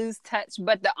just lose touch,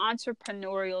 but the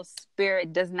entrepreneurial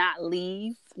spirit does not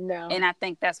leave. No. And I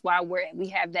think that's why we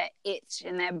have that itch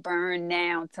and that burn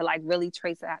now to like really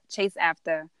chase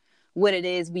after what it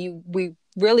is we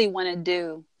really want to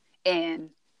do,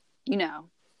 and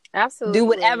absolutely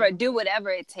do whatever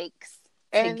it takes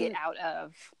to get out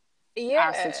of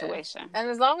our situation. And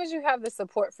as long as you have the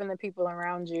support from the people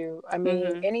around you, I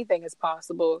mean, anything is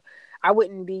possible. I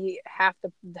wouldn't be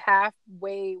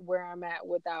halfway where I'm at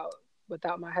without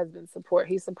my husband's support.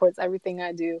 He supports everything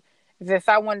I do. If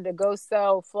I wanted to go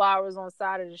sell flowers on the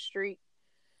side of the street,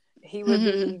 he would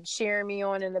be cheering me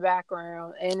on in the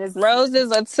background. And it's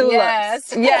roses or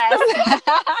tulips. Yes.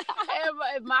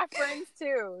 And my friends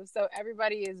too. So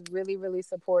everybody is really, really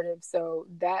supportive. So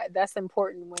that's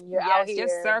important when you're out here.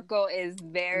 Your circle is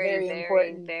very, very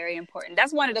important. Very important.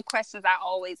 That's one of the questions I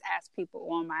always ask people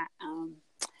on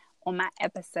my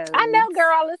episodes. I know,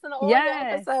 girl. I listen to all your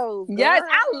episodes. Girl. Yes,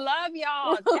 I love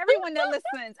y'all. Everyone that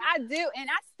listens, I do. And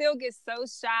I still get so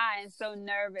shy and so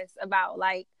nervous about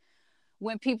like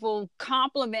when people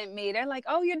compliment me. They're like,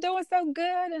 "Oh, you're doing so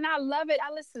good," and I love it.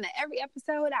 I listen to every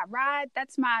episode. I ride.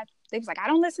 They was like, I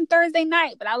don't listen Thursday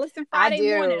night, but I listen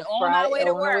Friday morning on my way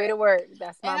to work.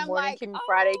 That's my morning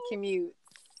Friday commute.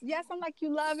 Yes, I'm like, you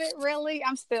love it, really?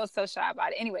 I'm still so shy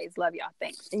about it. Anyways, love y'all.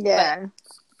 Thanks. Yeah. But,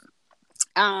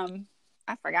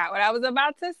 I forgot what I was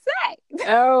about to say.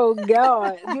 Oh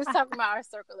God, you was talking about our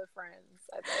circle of friends.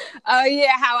 Oh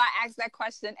yeah, how I ask that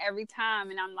question every time,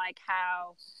 and I'm like,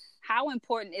 how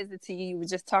important is it to you? You were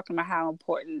just talking about how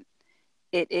important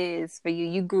it is for you.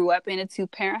 You grew up in a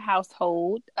 2-parent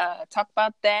household. Talk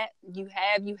about that. You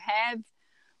have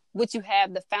what you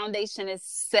have. The foundation is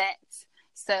set.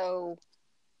 So,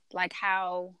 like,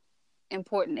 how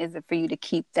important is it for you to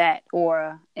keep that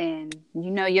aura and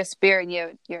your spirit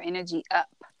and your energy up?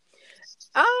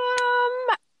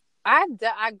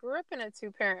 I grew up in a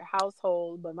 2-parent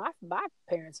household, but my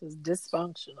parents was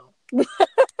dysfunctional.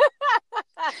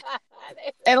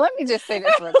 And let me just say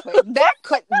this real quick. That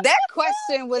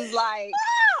question was like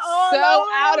so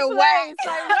out of whack.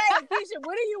 Like, wait, Keisha,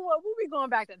 what we going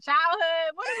back to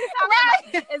childhood? What are we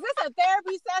talking about? Is this a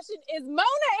therapy session? Is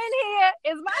Mona in here?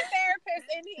 Is my therapist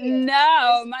in here?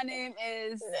 No, my name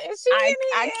is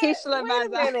Keisha Wait a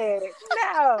minute.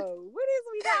 No, what is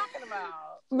we talking about?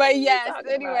 But yes,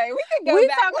 anyway, we can go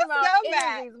back. Let's go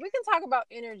back. We can talk about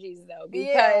energies though,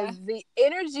 because the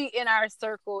energy in our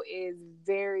circle is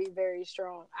very, very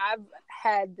strong. I've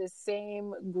had the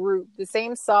same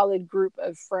solid group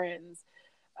of friends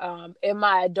in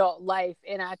my adult life,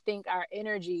 and I think our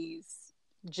energies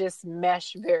just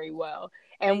mesh very well.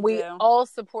 And we all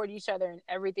support each other in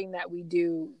everything that we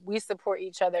do. We support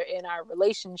each other in our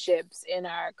relationships, in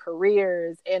our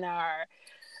careers, in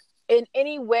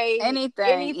any way,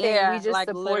 anything. Yeah, we just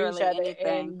support each other,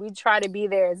 and we try to be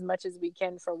there as much as we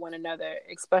can for one another,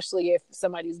 especially if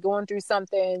somebody's going through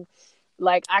something.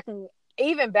 Like, I can,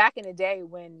 even back in the day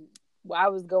when I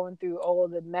was going through all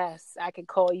the mess, I could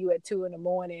call you at 2 a.m,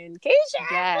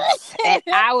 Keisha. Yes, and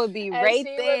I would be right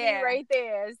there. Would be right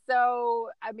there. So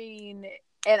I mean,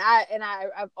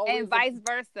 I've always, and vice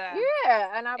versa.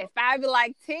 Yeah, and if I be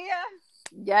like, Tia,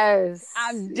 Yes.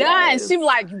 I'm done. She be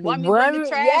like, you want me to bring the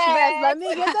trash bags? Let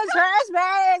me get the trash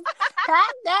bags.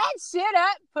 Pack that shit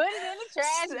up. Put it in the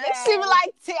trash bag. She be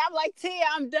like, T, I'm like, T,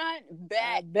 I'm done.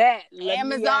 Bet.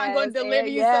 Amazon gonna deliver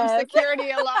you some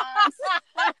security alarms.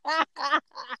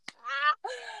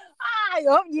 I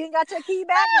hope you ain't got your key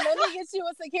back. Let me get you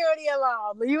a security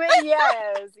alarm. You in?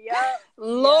 Yes. Yep.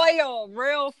 Loyal,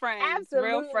 real friends. Absolutely.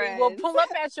 Real friends. We'll pull up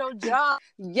at your job.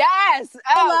 Yes.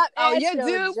 Your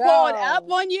dude pulled up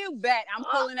on you? Bet. I'm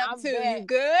pulling up too. Bet. You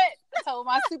good? I told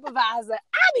my supervisor,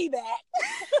 I'll be back.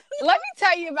 Let me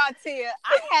tell you about Tia.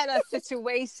 I had a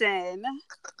situation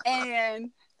and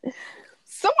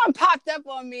someone popped up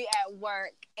on me at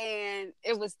work and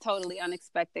it was totally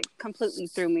unexpected. Completely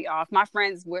threw me off. My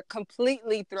friends were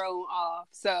completely thrown off.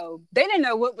 So they didn't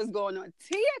know what was going on.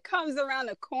 Tia comes around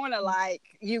the corner like,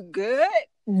 you good?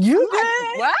 You I'm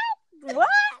good? Like, what?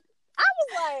 I was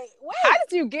like, wait. How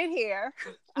did you get here?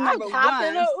 I hopped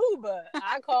in an Uber.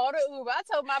 I called an Uber. I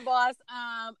told my boss,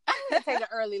 I'm going to take an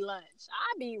early lunch.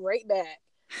 I'll be right back.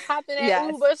 Hopped in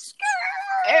that Uber.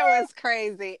 It was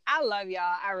crazy. I love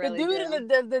y'all. I really do.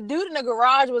 The dude in the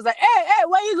garage was like, hey,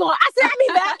 where you going? I said, I'll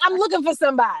be back. I'm looking for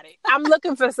somebody.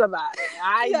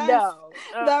 I know.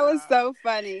 That was so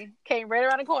funny. Came right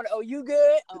around the corner. Oh, you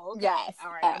good? Oh, okay. Yes.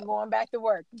 All right. I'm going back to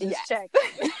work. Just check.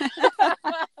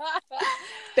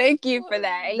 Thank you for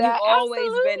that. And you've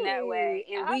always been that way.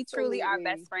 And Absolutely. We truly are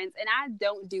best friends. And I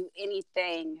don't do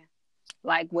anything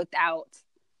like without,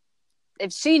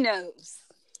 if she knows.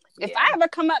 If I ever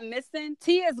come up missing,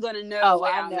 Tia's gonna know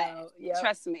where I'm at. Yep.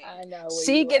 Trust me. I know.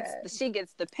 She gets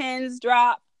the pins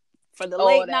dropped for the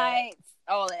late nights.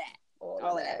 All of that.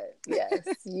 All of that. Yes,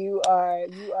 you are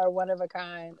one of a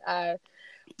kind.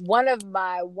 One of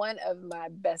my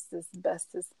bestest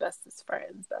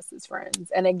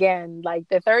friends. And again, like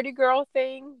the 30 girl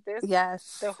thing. This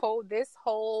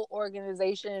whole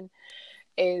organization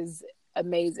is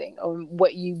amazing on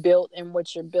what you built and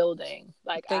what you're building.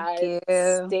 Like I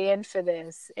stand for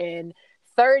this. And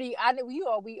 30,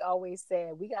 we always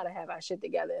said we gotta have our shit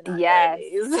together in our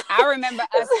 30s. I remember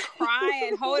us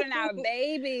crying, holding our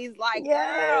babies like,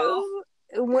 girl,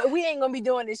 we ain't gonna be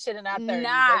doing this shit in our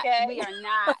 30s. Okay? We are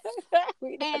not.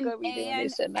 We're not gonna be doing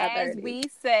this shit in our 30s. As we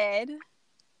said,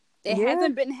 it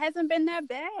hasn't been that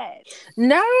bad.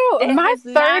 No, my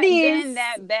 30s not been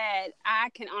that bad. I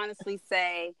can honestly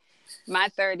say my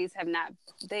 30s have not.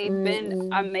 They've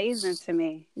been amazing to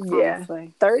me.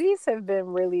 Honestly. 30s have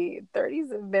been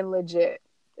legit.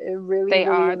 It really, they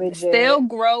are legit. Still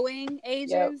growing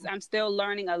ages. Yep. I'm still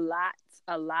learning a lot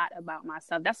about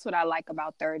myself. That's what I like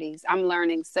about 30s. I'm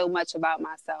learning so much about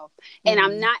myself, and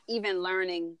I'm not even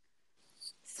learning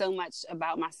so much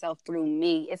about myself through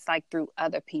me. It's like through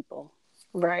other people.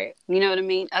 Right. You know what I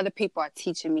mean? Other people are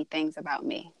teaching me things about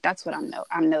me. That's what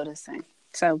I'm noticing.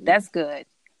 So that's good.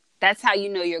 That's how you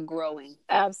know you're growing.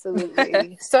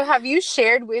 Absolutely. So have you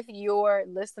shared with your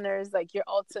listeners like your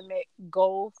ultimate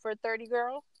goal for 30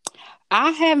 Girl? I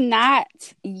have not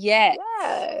yet.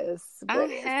 Yes. I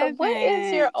haven't. So what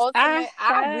is your ultimate?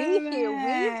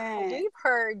 We've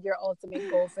heard your ultimate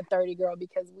goal for 30 Girl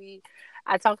because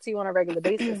I talk to you on a regular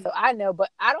basis, so I know, but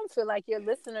I don't feel like your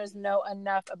listeners know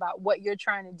enough about what you're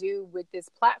trying to do with this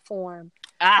platform.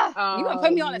 You gonna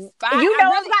put me on a spot? You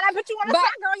know, I'm glad I put you on a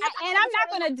spot, girl. And I'm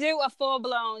not gonna do a full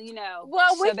blown,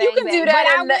 Well, you can do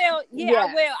that, but I will. Yeah,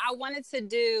 I will. I wanted to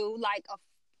do like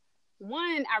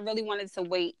I really wanted to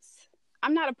wait.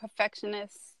 I'm not a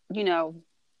perfectionist,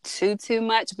 too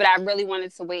much, but I really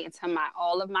wanted to wait until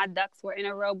all of my ducks were in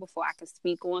a row before I could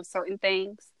speak on certain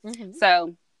things. Mm-hmm.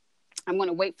 So I'm going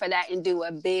to wait for that and do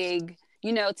a big,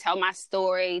 tell my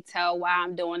story, tell why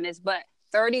I'm doing this. But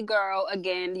 30 Girl,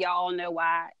 again, y'all know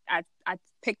why I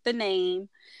picked the name.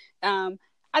 I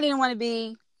didn't want to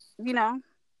be,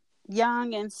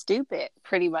 young and stupid,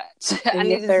 pretty much. I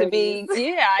needed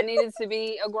to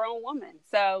be a grown woman.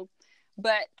 So,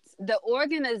 but the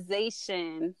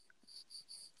organization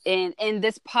in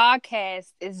this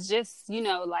podcast is just,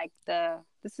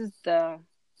 this is the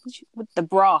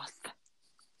broth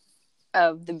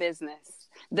of the business.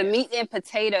 The meat and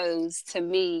potatoes to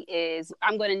me is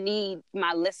I'm going to need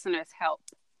my listeners' help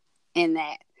in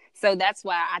that. So that's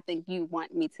why I think you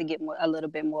want me to get a little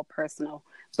bit more personal.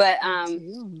 But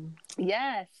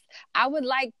yes, I would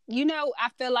like, I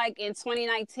feel like in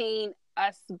 2019,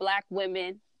 us Black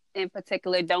women in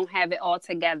particular don't have it all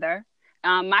together.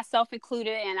 Myself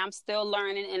included, and I'm still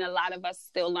learning, and a lot of us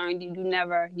still learn.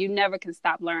 You never can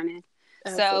stop learning.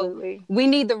 Absolutely. So we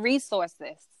need the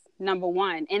resources, number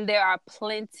one. And there are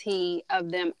plenty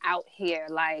of them out here,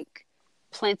 like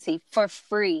plenty for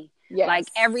free. Yes. Like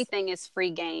everything is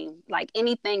free game. Like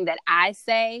anything that I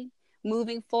say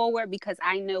moving forward because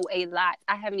I know a lot.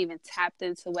 I haven't even tapped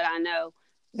into what I know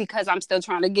because I'm still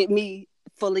trying to get me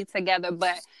fully together.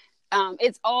 But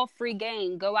it's all free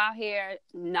game. Go out here,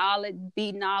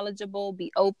 be knowledgeable,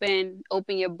 be open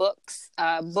your books.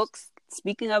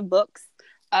 Speaking of books,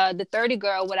 the 30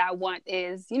 Girl, what I want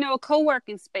is, a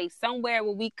co-working space, somewhere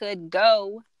where we could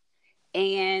go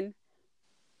and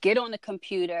get on the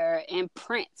computer and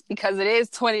print, because it is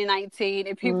 2019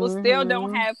 and people still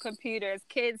don't have computers.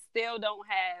 Kids still don't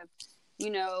have,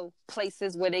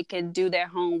 places where they can do their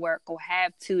homework or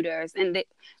have tutors. And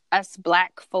us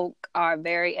Black folk are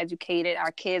very educated.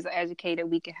 Our kids are educated.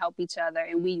 We can help each other,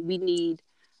 and we need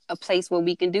a place where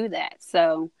we can do that.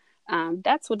 So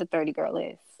that's what the 30 Girl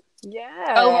is.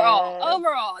 Yeah.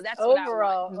 Overall, that's what I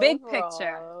want. Big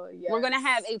picture. Yes. We're going to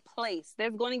have a place.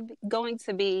 There's going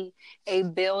to be a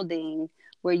building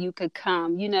where you could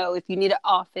come. If you need an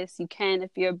office, you can.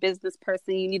 If you're a business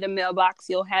person, you need a mailbox,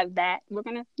 you'll have that. We're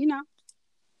going to,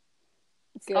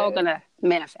 it's all going to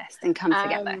manifest and come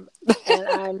together. And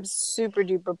I'm super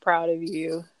duper proud of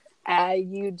you.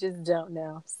 You just don't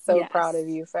know. So proud of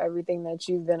you for everything that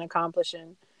you've been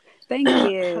accomplishing. Thank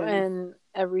you. And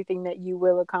everything that you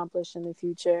will accomplish in the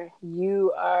future.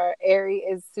 Ari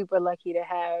is super lucky to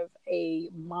have a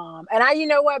mom. And you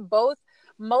know what?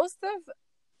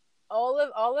 All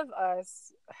of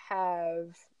us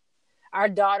our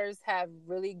daughters have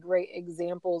really great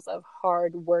examples of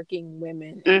hardworking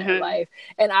women in their life.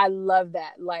 And I love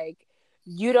that. Like,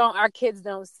 our kids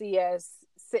don't see us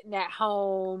sitting at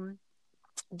home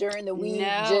during the week.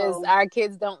 No. Our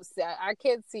kids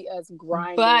see us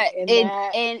grinding, but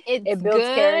it builds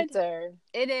character.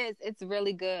 It is. It's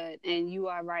really good, and you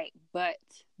are right. But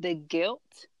the guilt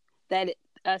that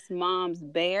us moms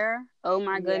bear, oh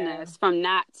my goodness, from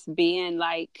not being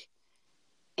like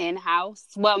in house.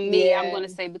 Well, me, I'm going to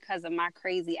say, because of my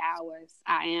crazy hours,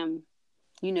 I am,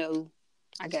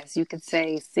 I guess you could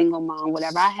say single mom,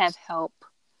 whatever. I have help,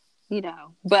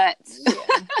 but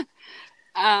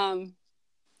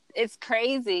it's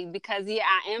crazy because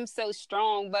I am so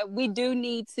strong, but we do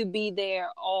need to be there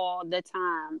all the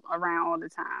time, around all the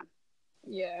time.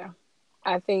 Yeah,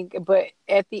 I think, but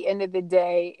at the end of the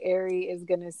day, Ari is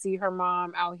going to see her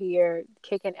mom out here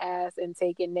kicking ass and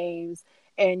taking names,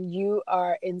 and you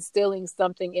are instilling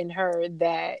something in her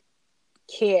that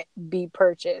can't be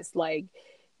purchased. Like,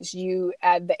 you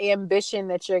add the ambition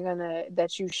that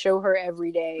you show her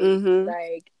every day.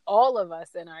 Like, all of us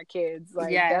and our kids,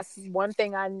 like, that's one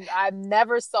thing I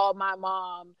never saw my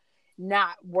mom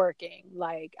not working.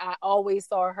 Like, I always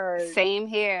saw her. Same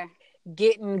here.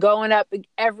 Going up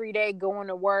every day, going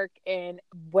to work. And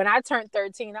when I turned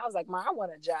 13, I was like, Mom, I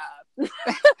want a job.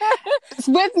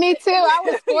 With me too. I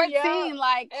was 14.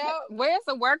 Where's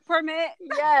the work permit?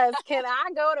 Yes.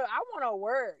 I want to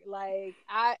work. Like,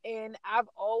 I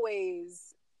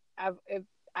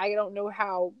don't know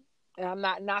how, and I'm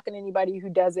not knocking anybody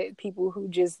who does it, people who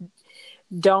just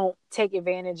don't take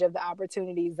advantage of the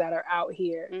opportunities that are out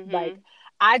here. Like,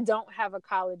 I don't have a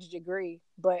college degree,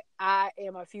 but I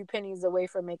am a few pennies away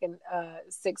from making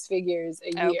 6 figures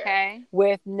a year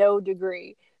with no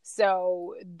degree.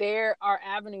 So there are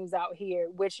avenues out here,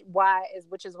 which is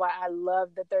why I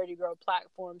love the 30 Girl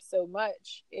platform so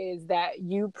much, is that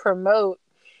you promote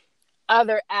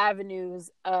other avenues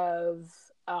of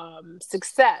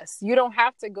success. You don't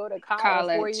have to go to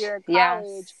college. 4-year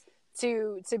college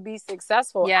to be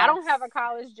successful. I don't have a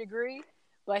college degree,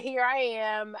 but here I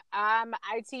am. I'm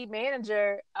IT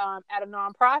manager at a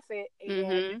nonprofit,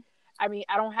 and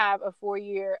I don't have a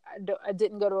 4-year. I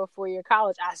didn't go to a 4-year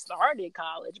college. I started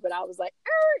college, but I was like,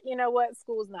 you know what?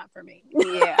 School's not for me.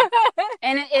 Yeah,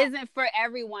 and it isn't for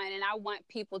everyone. And I want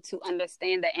people to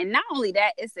understand that. And not only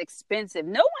that, it's expensive.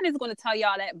 No one is going to tell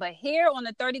y'all that. But here on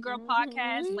the 30 Girl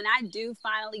podcast, when I do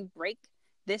finally break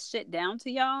this shit down to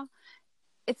y'all,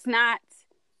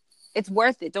 it's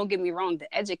worth it. Don't get me wrong.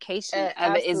 The education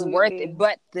of it is worth it.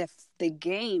 But the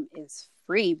game is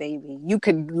free, baby. You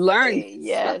could learn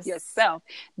stuff yourself.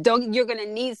 You're going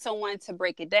to need someone to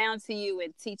break it down to you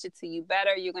and teach it to you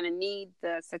better. You're going to need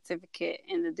the certificate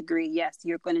and the degree. Yes,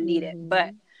 you're going to need it.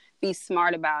 But be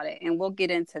smart about it. And we'll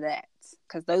get into that,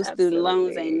 because those student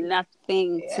loans ain't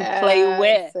nothing to play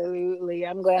with. Absolutely.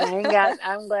 I'm glad I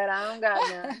don't got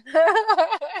none.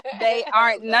 They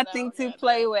aren't nothing to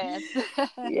play with.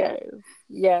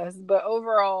 Yes. But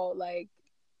overall, like,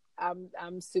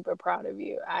 I'm super proud of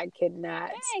you. I could not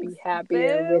be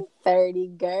happier with 30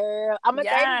 Girl. I'm a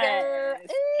 30 girl.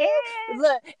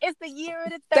 Look, it's the year of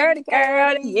the 30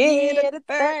 girl. The year of the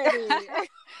 30.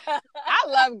 I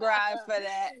love Grind for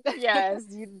that. Yes.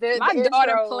 My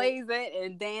daughter plays it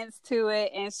and dances to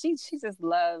it, and she just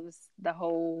loves the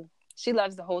whole She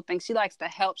loves the whole thing. She likes to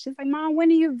help. She's like, Mom, when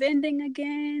are you vending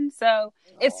again? So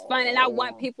it's fun. And I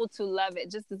want people to love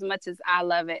it just as much as I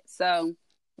love it. So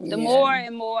the more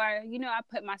and more, you know, I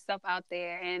put myself out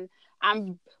there, and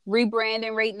I'm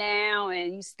rebranding right now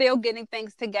and still getting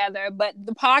things together. But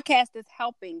the podcast is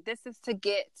helping. This is to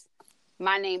get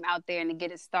my name out there and to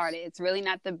get it started. It's really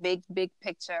not the big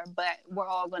picture, but we're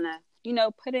all going to, you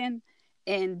know, put in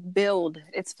and build.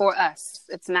 It's for us.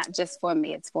 It's not just for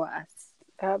me. It's for us.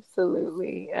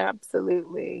 Absolutely.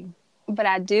 But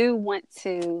I do want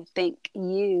to thank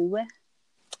you.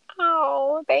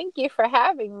 Oh, thank you for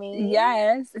having me.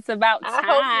 Yes, it's about time.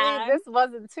 Hopefully this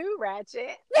wasn't too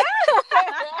ratchet.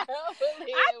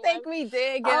 I think we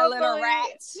did get a little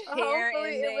ratchet here and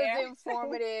there. It was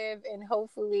informative, and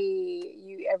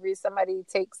hopefully somebody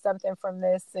takes something from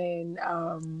this and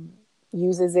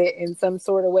uses it in some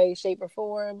sort of way, shape, or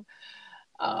form.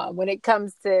 When it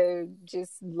comes to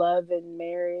just love and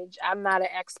marriage, I'm not an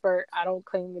expert. I don't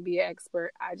claim to be an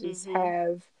expert. I just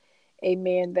have a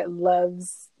man that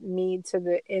loves me to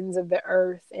the ends of the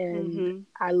earth, and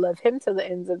I love him to the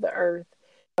ends of the earth.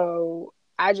 So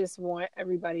I just want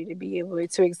everybody to be able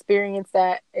to experience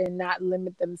that and not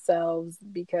limit themselves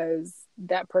because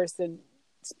that person's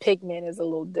pigment is a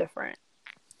little different.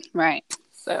 Right.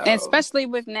 So, and especially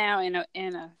with now in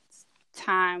a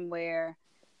time where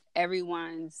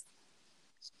everyone's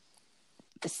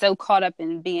so caught up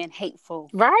in being hateful.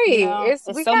 Right. You know? There's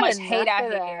so much hate out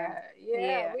here.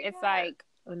 Yeah. It's like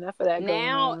enough of that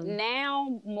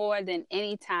now more than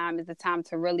any time is the time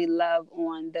to really love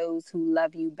on those who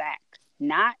love you back.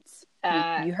 Not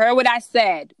you heard what I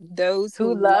said. Those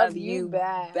who love you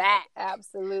back.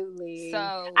 Absolutely. So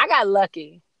I got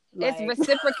lucky. It's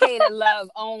reciprocated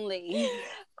love only.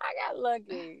 I got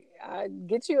lucky.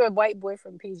 Get you a white boy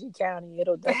from PG County.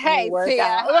 It'll definitely work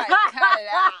out. Cut it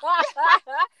out.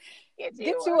 Get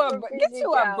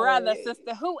you a brother,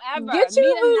 sister, whoever. Get you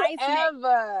Meet a whoever.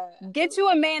 nice man. Get you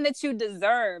a man that you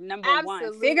deserve. Number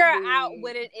one, figure out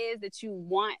what it is that you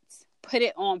want. Put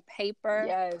it on paper.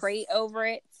 Yes. Pray over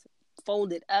it.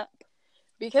 Fold it up.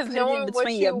 Because knowing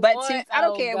what you want, I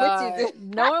don't care what you do.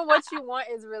 Knowing what you want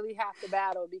is really half the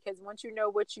battle. Because once you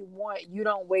know what you want, you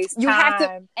don't waste time. You have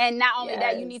to, and not only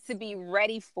that, you need to be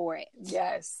ready for it.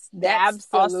 Yes, that's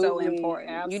also important.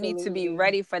 Absolutely. You need to be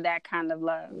ready for that kind of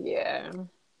love. Yeah,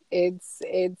 it's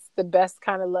the best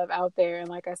kind of love out there. And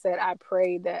like I said, I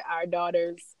pray that our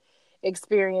daughters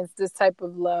experience this type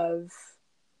of love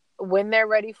when they're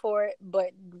ready for it,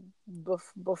 but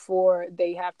before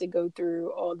they have to go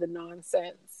through all the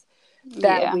nonsense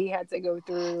that we had to go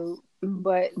through.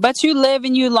 But you live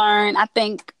and you learn. I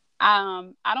think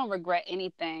I don't regret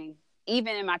anything.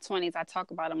 Even in my 20s, I talk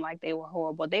about them like they were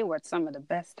horrible. They were some of the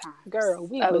best times. Girl,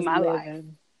 we of was my living. life.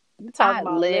 You talking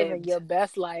about living your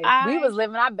best life. We was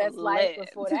living our best life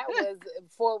before it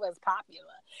was popular.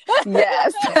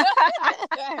 Yes.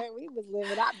 We was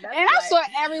living our best life. And I'm sure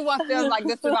everyone feels like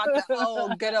this about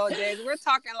the good old days. We're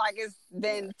talking like it's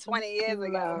been 20 years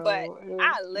ago, but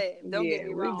I lived. Don't get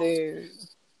me wrong. We did.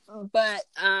 But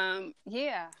I'm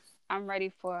ready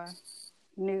for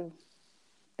the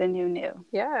new.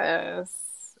 Yes.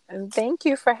 And thank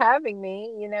you for having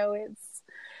me. You know,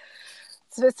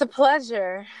 it's a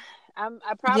pleasure. I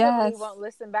probably won't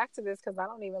listen back to this because I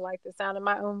don't even like the sound of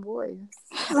my own voice.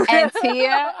 And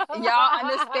Tia, y'all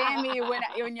understand me when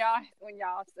y'all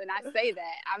and I say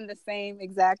that I'm the same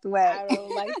exact way. I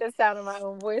don't like the sound of my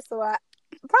own voice, so I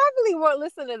probably won't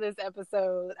listen to this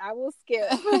episode. I will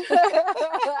skip.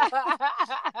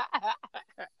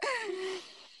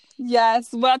 Yes.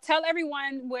 Well, tell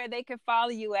everyone where they can follow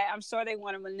you at. I'm sure they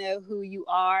want to know who you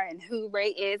are and who Ray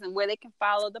is and where they can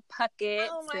follow the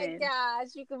Puckets. Oh my gosh.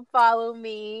 You can follow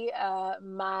me.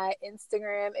 My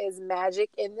Instagram is Magic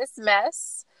in This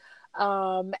Mess.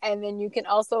 And then you can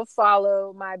also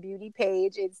follow my beauty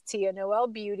page. It's Tia Noel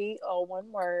Beauty, all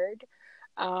one word.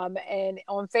 And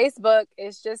on Facebook,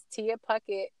 it's just Tia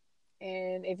Puckett.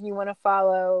 And if you want to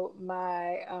follow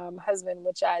my husband,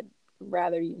 which I'd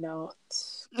rather you not,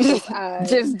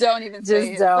 just don't even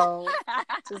just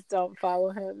don't follow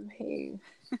him.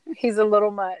 He's a little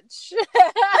much.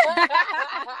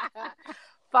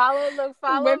 follow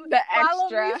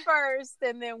me first,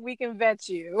 and then we can vet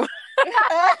you.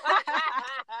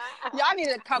 Y'all need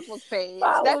a couples page.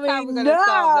 Follow That's me. how we're gonna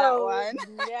solve that one.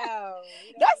 No,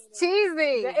 That's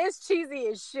cheesy. It's cheesy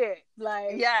as shit.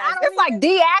 Like, Yeah, it's like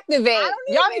deactivate.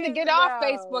 Y'all need to get off no.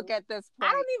 Facebook at this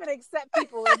point. I don't even accept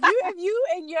people. If you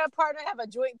and your partner have a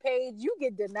joint page, you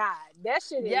get denied. That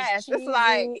shit is cheesy. It's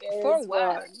like, for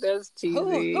what? That's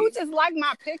cheesy. Who just like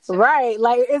my picture? Right.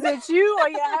 Like, is it you or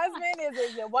your husband? Is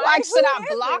it your wife? Like, should I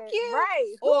block you?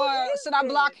 Right. Or should I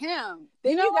block him?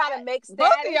 Then you what? gotta make status.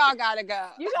 Both of y'all gotta go.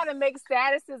 You gotta make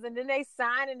statuses and then they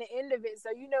sign in the end of it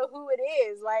so you know who it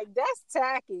is. Like, that's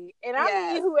tacky. And I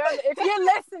mean, whoever, if you're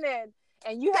listening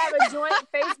and you have a joint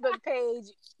Facebook page,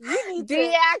 you need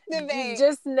deactivate. To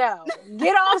just know.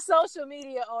 Get off social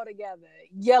media altogether.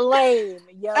 You're lame.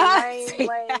 You're lame.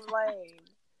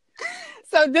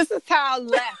 So this is how I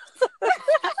left.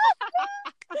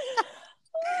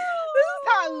 This is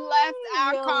how left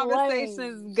our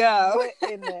conversations go.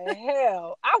 What in the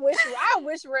hell? I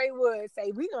wish Ray would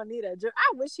say we gonna need a joint.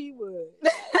 I wish he would.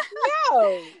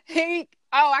 No.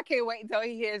 I can't wait until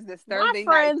he hears this Thursday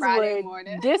night, Friday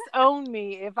morning. Disown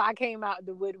me if I came out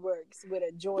the woodworks with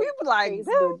a joint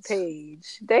Facebook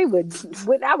page. They would.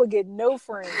 I would get no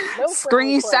friends. No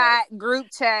screenshot group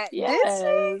chat.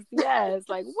 Yes.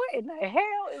 Like, what in the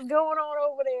hell is going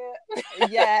on over there?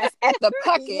 Yes, at the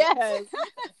Puckett. Yes.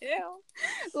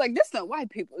 Like, this is white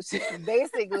people shit.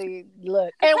 Basically,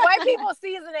 look. And white people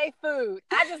season their food.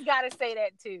 I just gotta say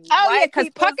that too. Oh, because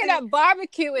Puckett Up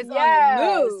Barbecue is on the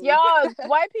move. Y'all,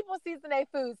 white people season their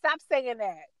food. Stop saying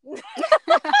that.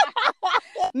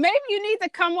 Maybe you need to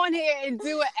come on here and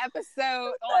do an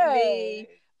episode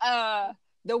on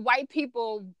the white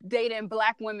people dating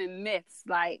black women myths.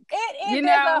 Like, there's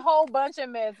a whole bunch of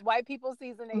myths. White people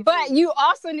season their food. But you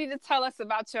also need to tell us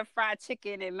about your fried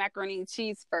chicken and macaroni and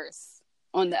cheese first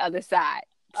on the other side.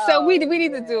 So we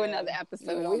need to do another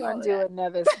episode. We're gonna do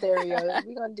another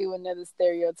We're gonna do another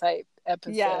stereotype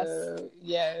episode.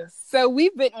 Yes. So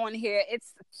we've been on here.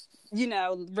 It's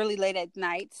really late at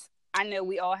night. I know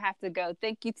we all have to go.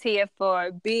 Thank you, Tia,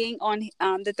 for being on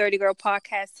the 30 Girl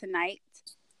podcast tonight.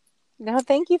 No,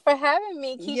 thank you for having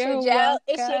me, Keisha Joe. Welcome.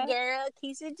 It's your girl,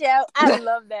 Keisha Joe. I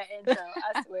love that intro.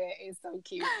 I swear, it's so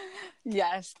cute.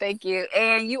 Yes, thank you.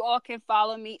 And you all can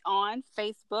follow me on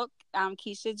Facebook. I'm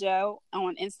Keisha Joe.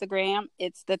 On Instagram,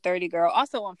 it's the 30 Girl.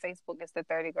 Also on Facebook, it's the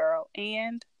 30 Girl.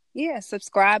 And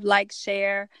subscribe, like,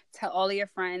 share, tell all of your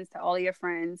friends,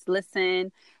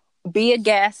 listen, be a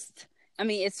guest. I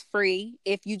mean, it's free.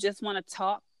 If you just want to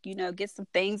talk, get some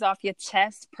things off your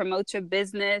chest, promote your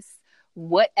business,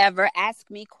 whatever,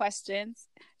 ask me questions.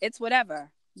 It's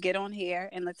whatever. Get on here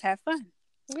and let's have fun.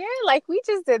 Yeah, like we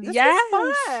just did. This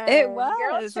was fun. It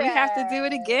was. We have to do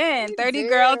it again. 30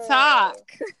 Girl Talk.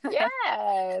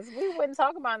 Yes. We wouldn't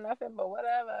talk about nothing but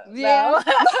whatever. Yeah.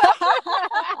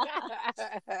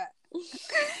 No.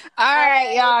 All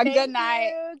right, y'all. Good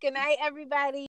night. Good night, everybody.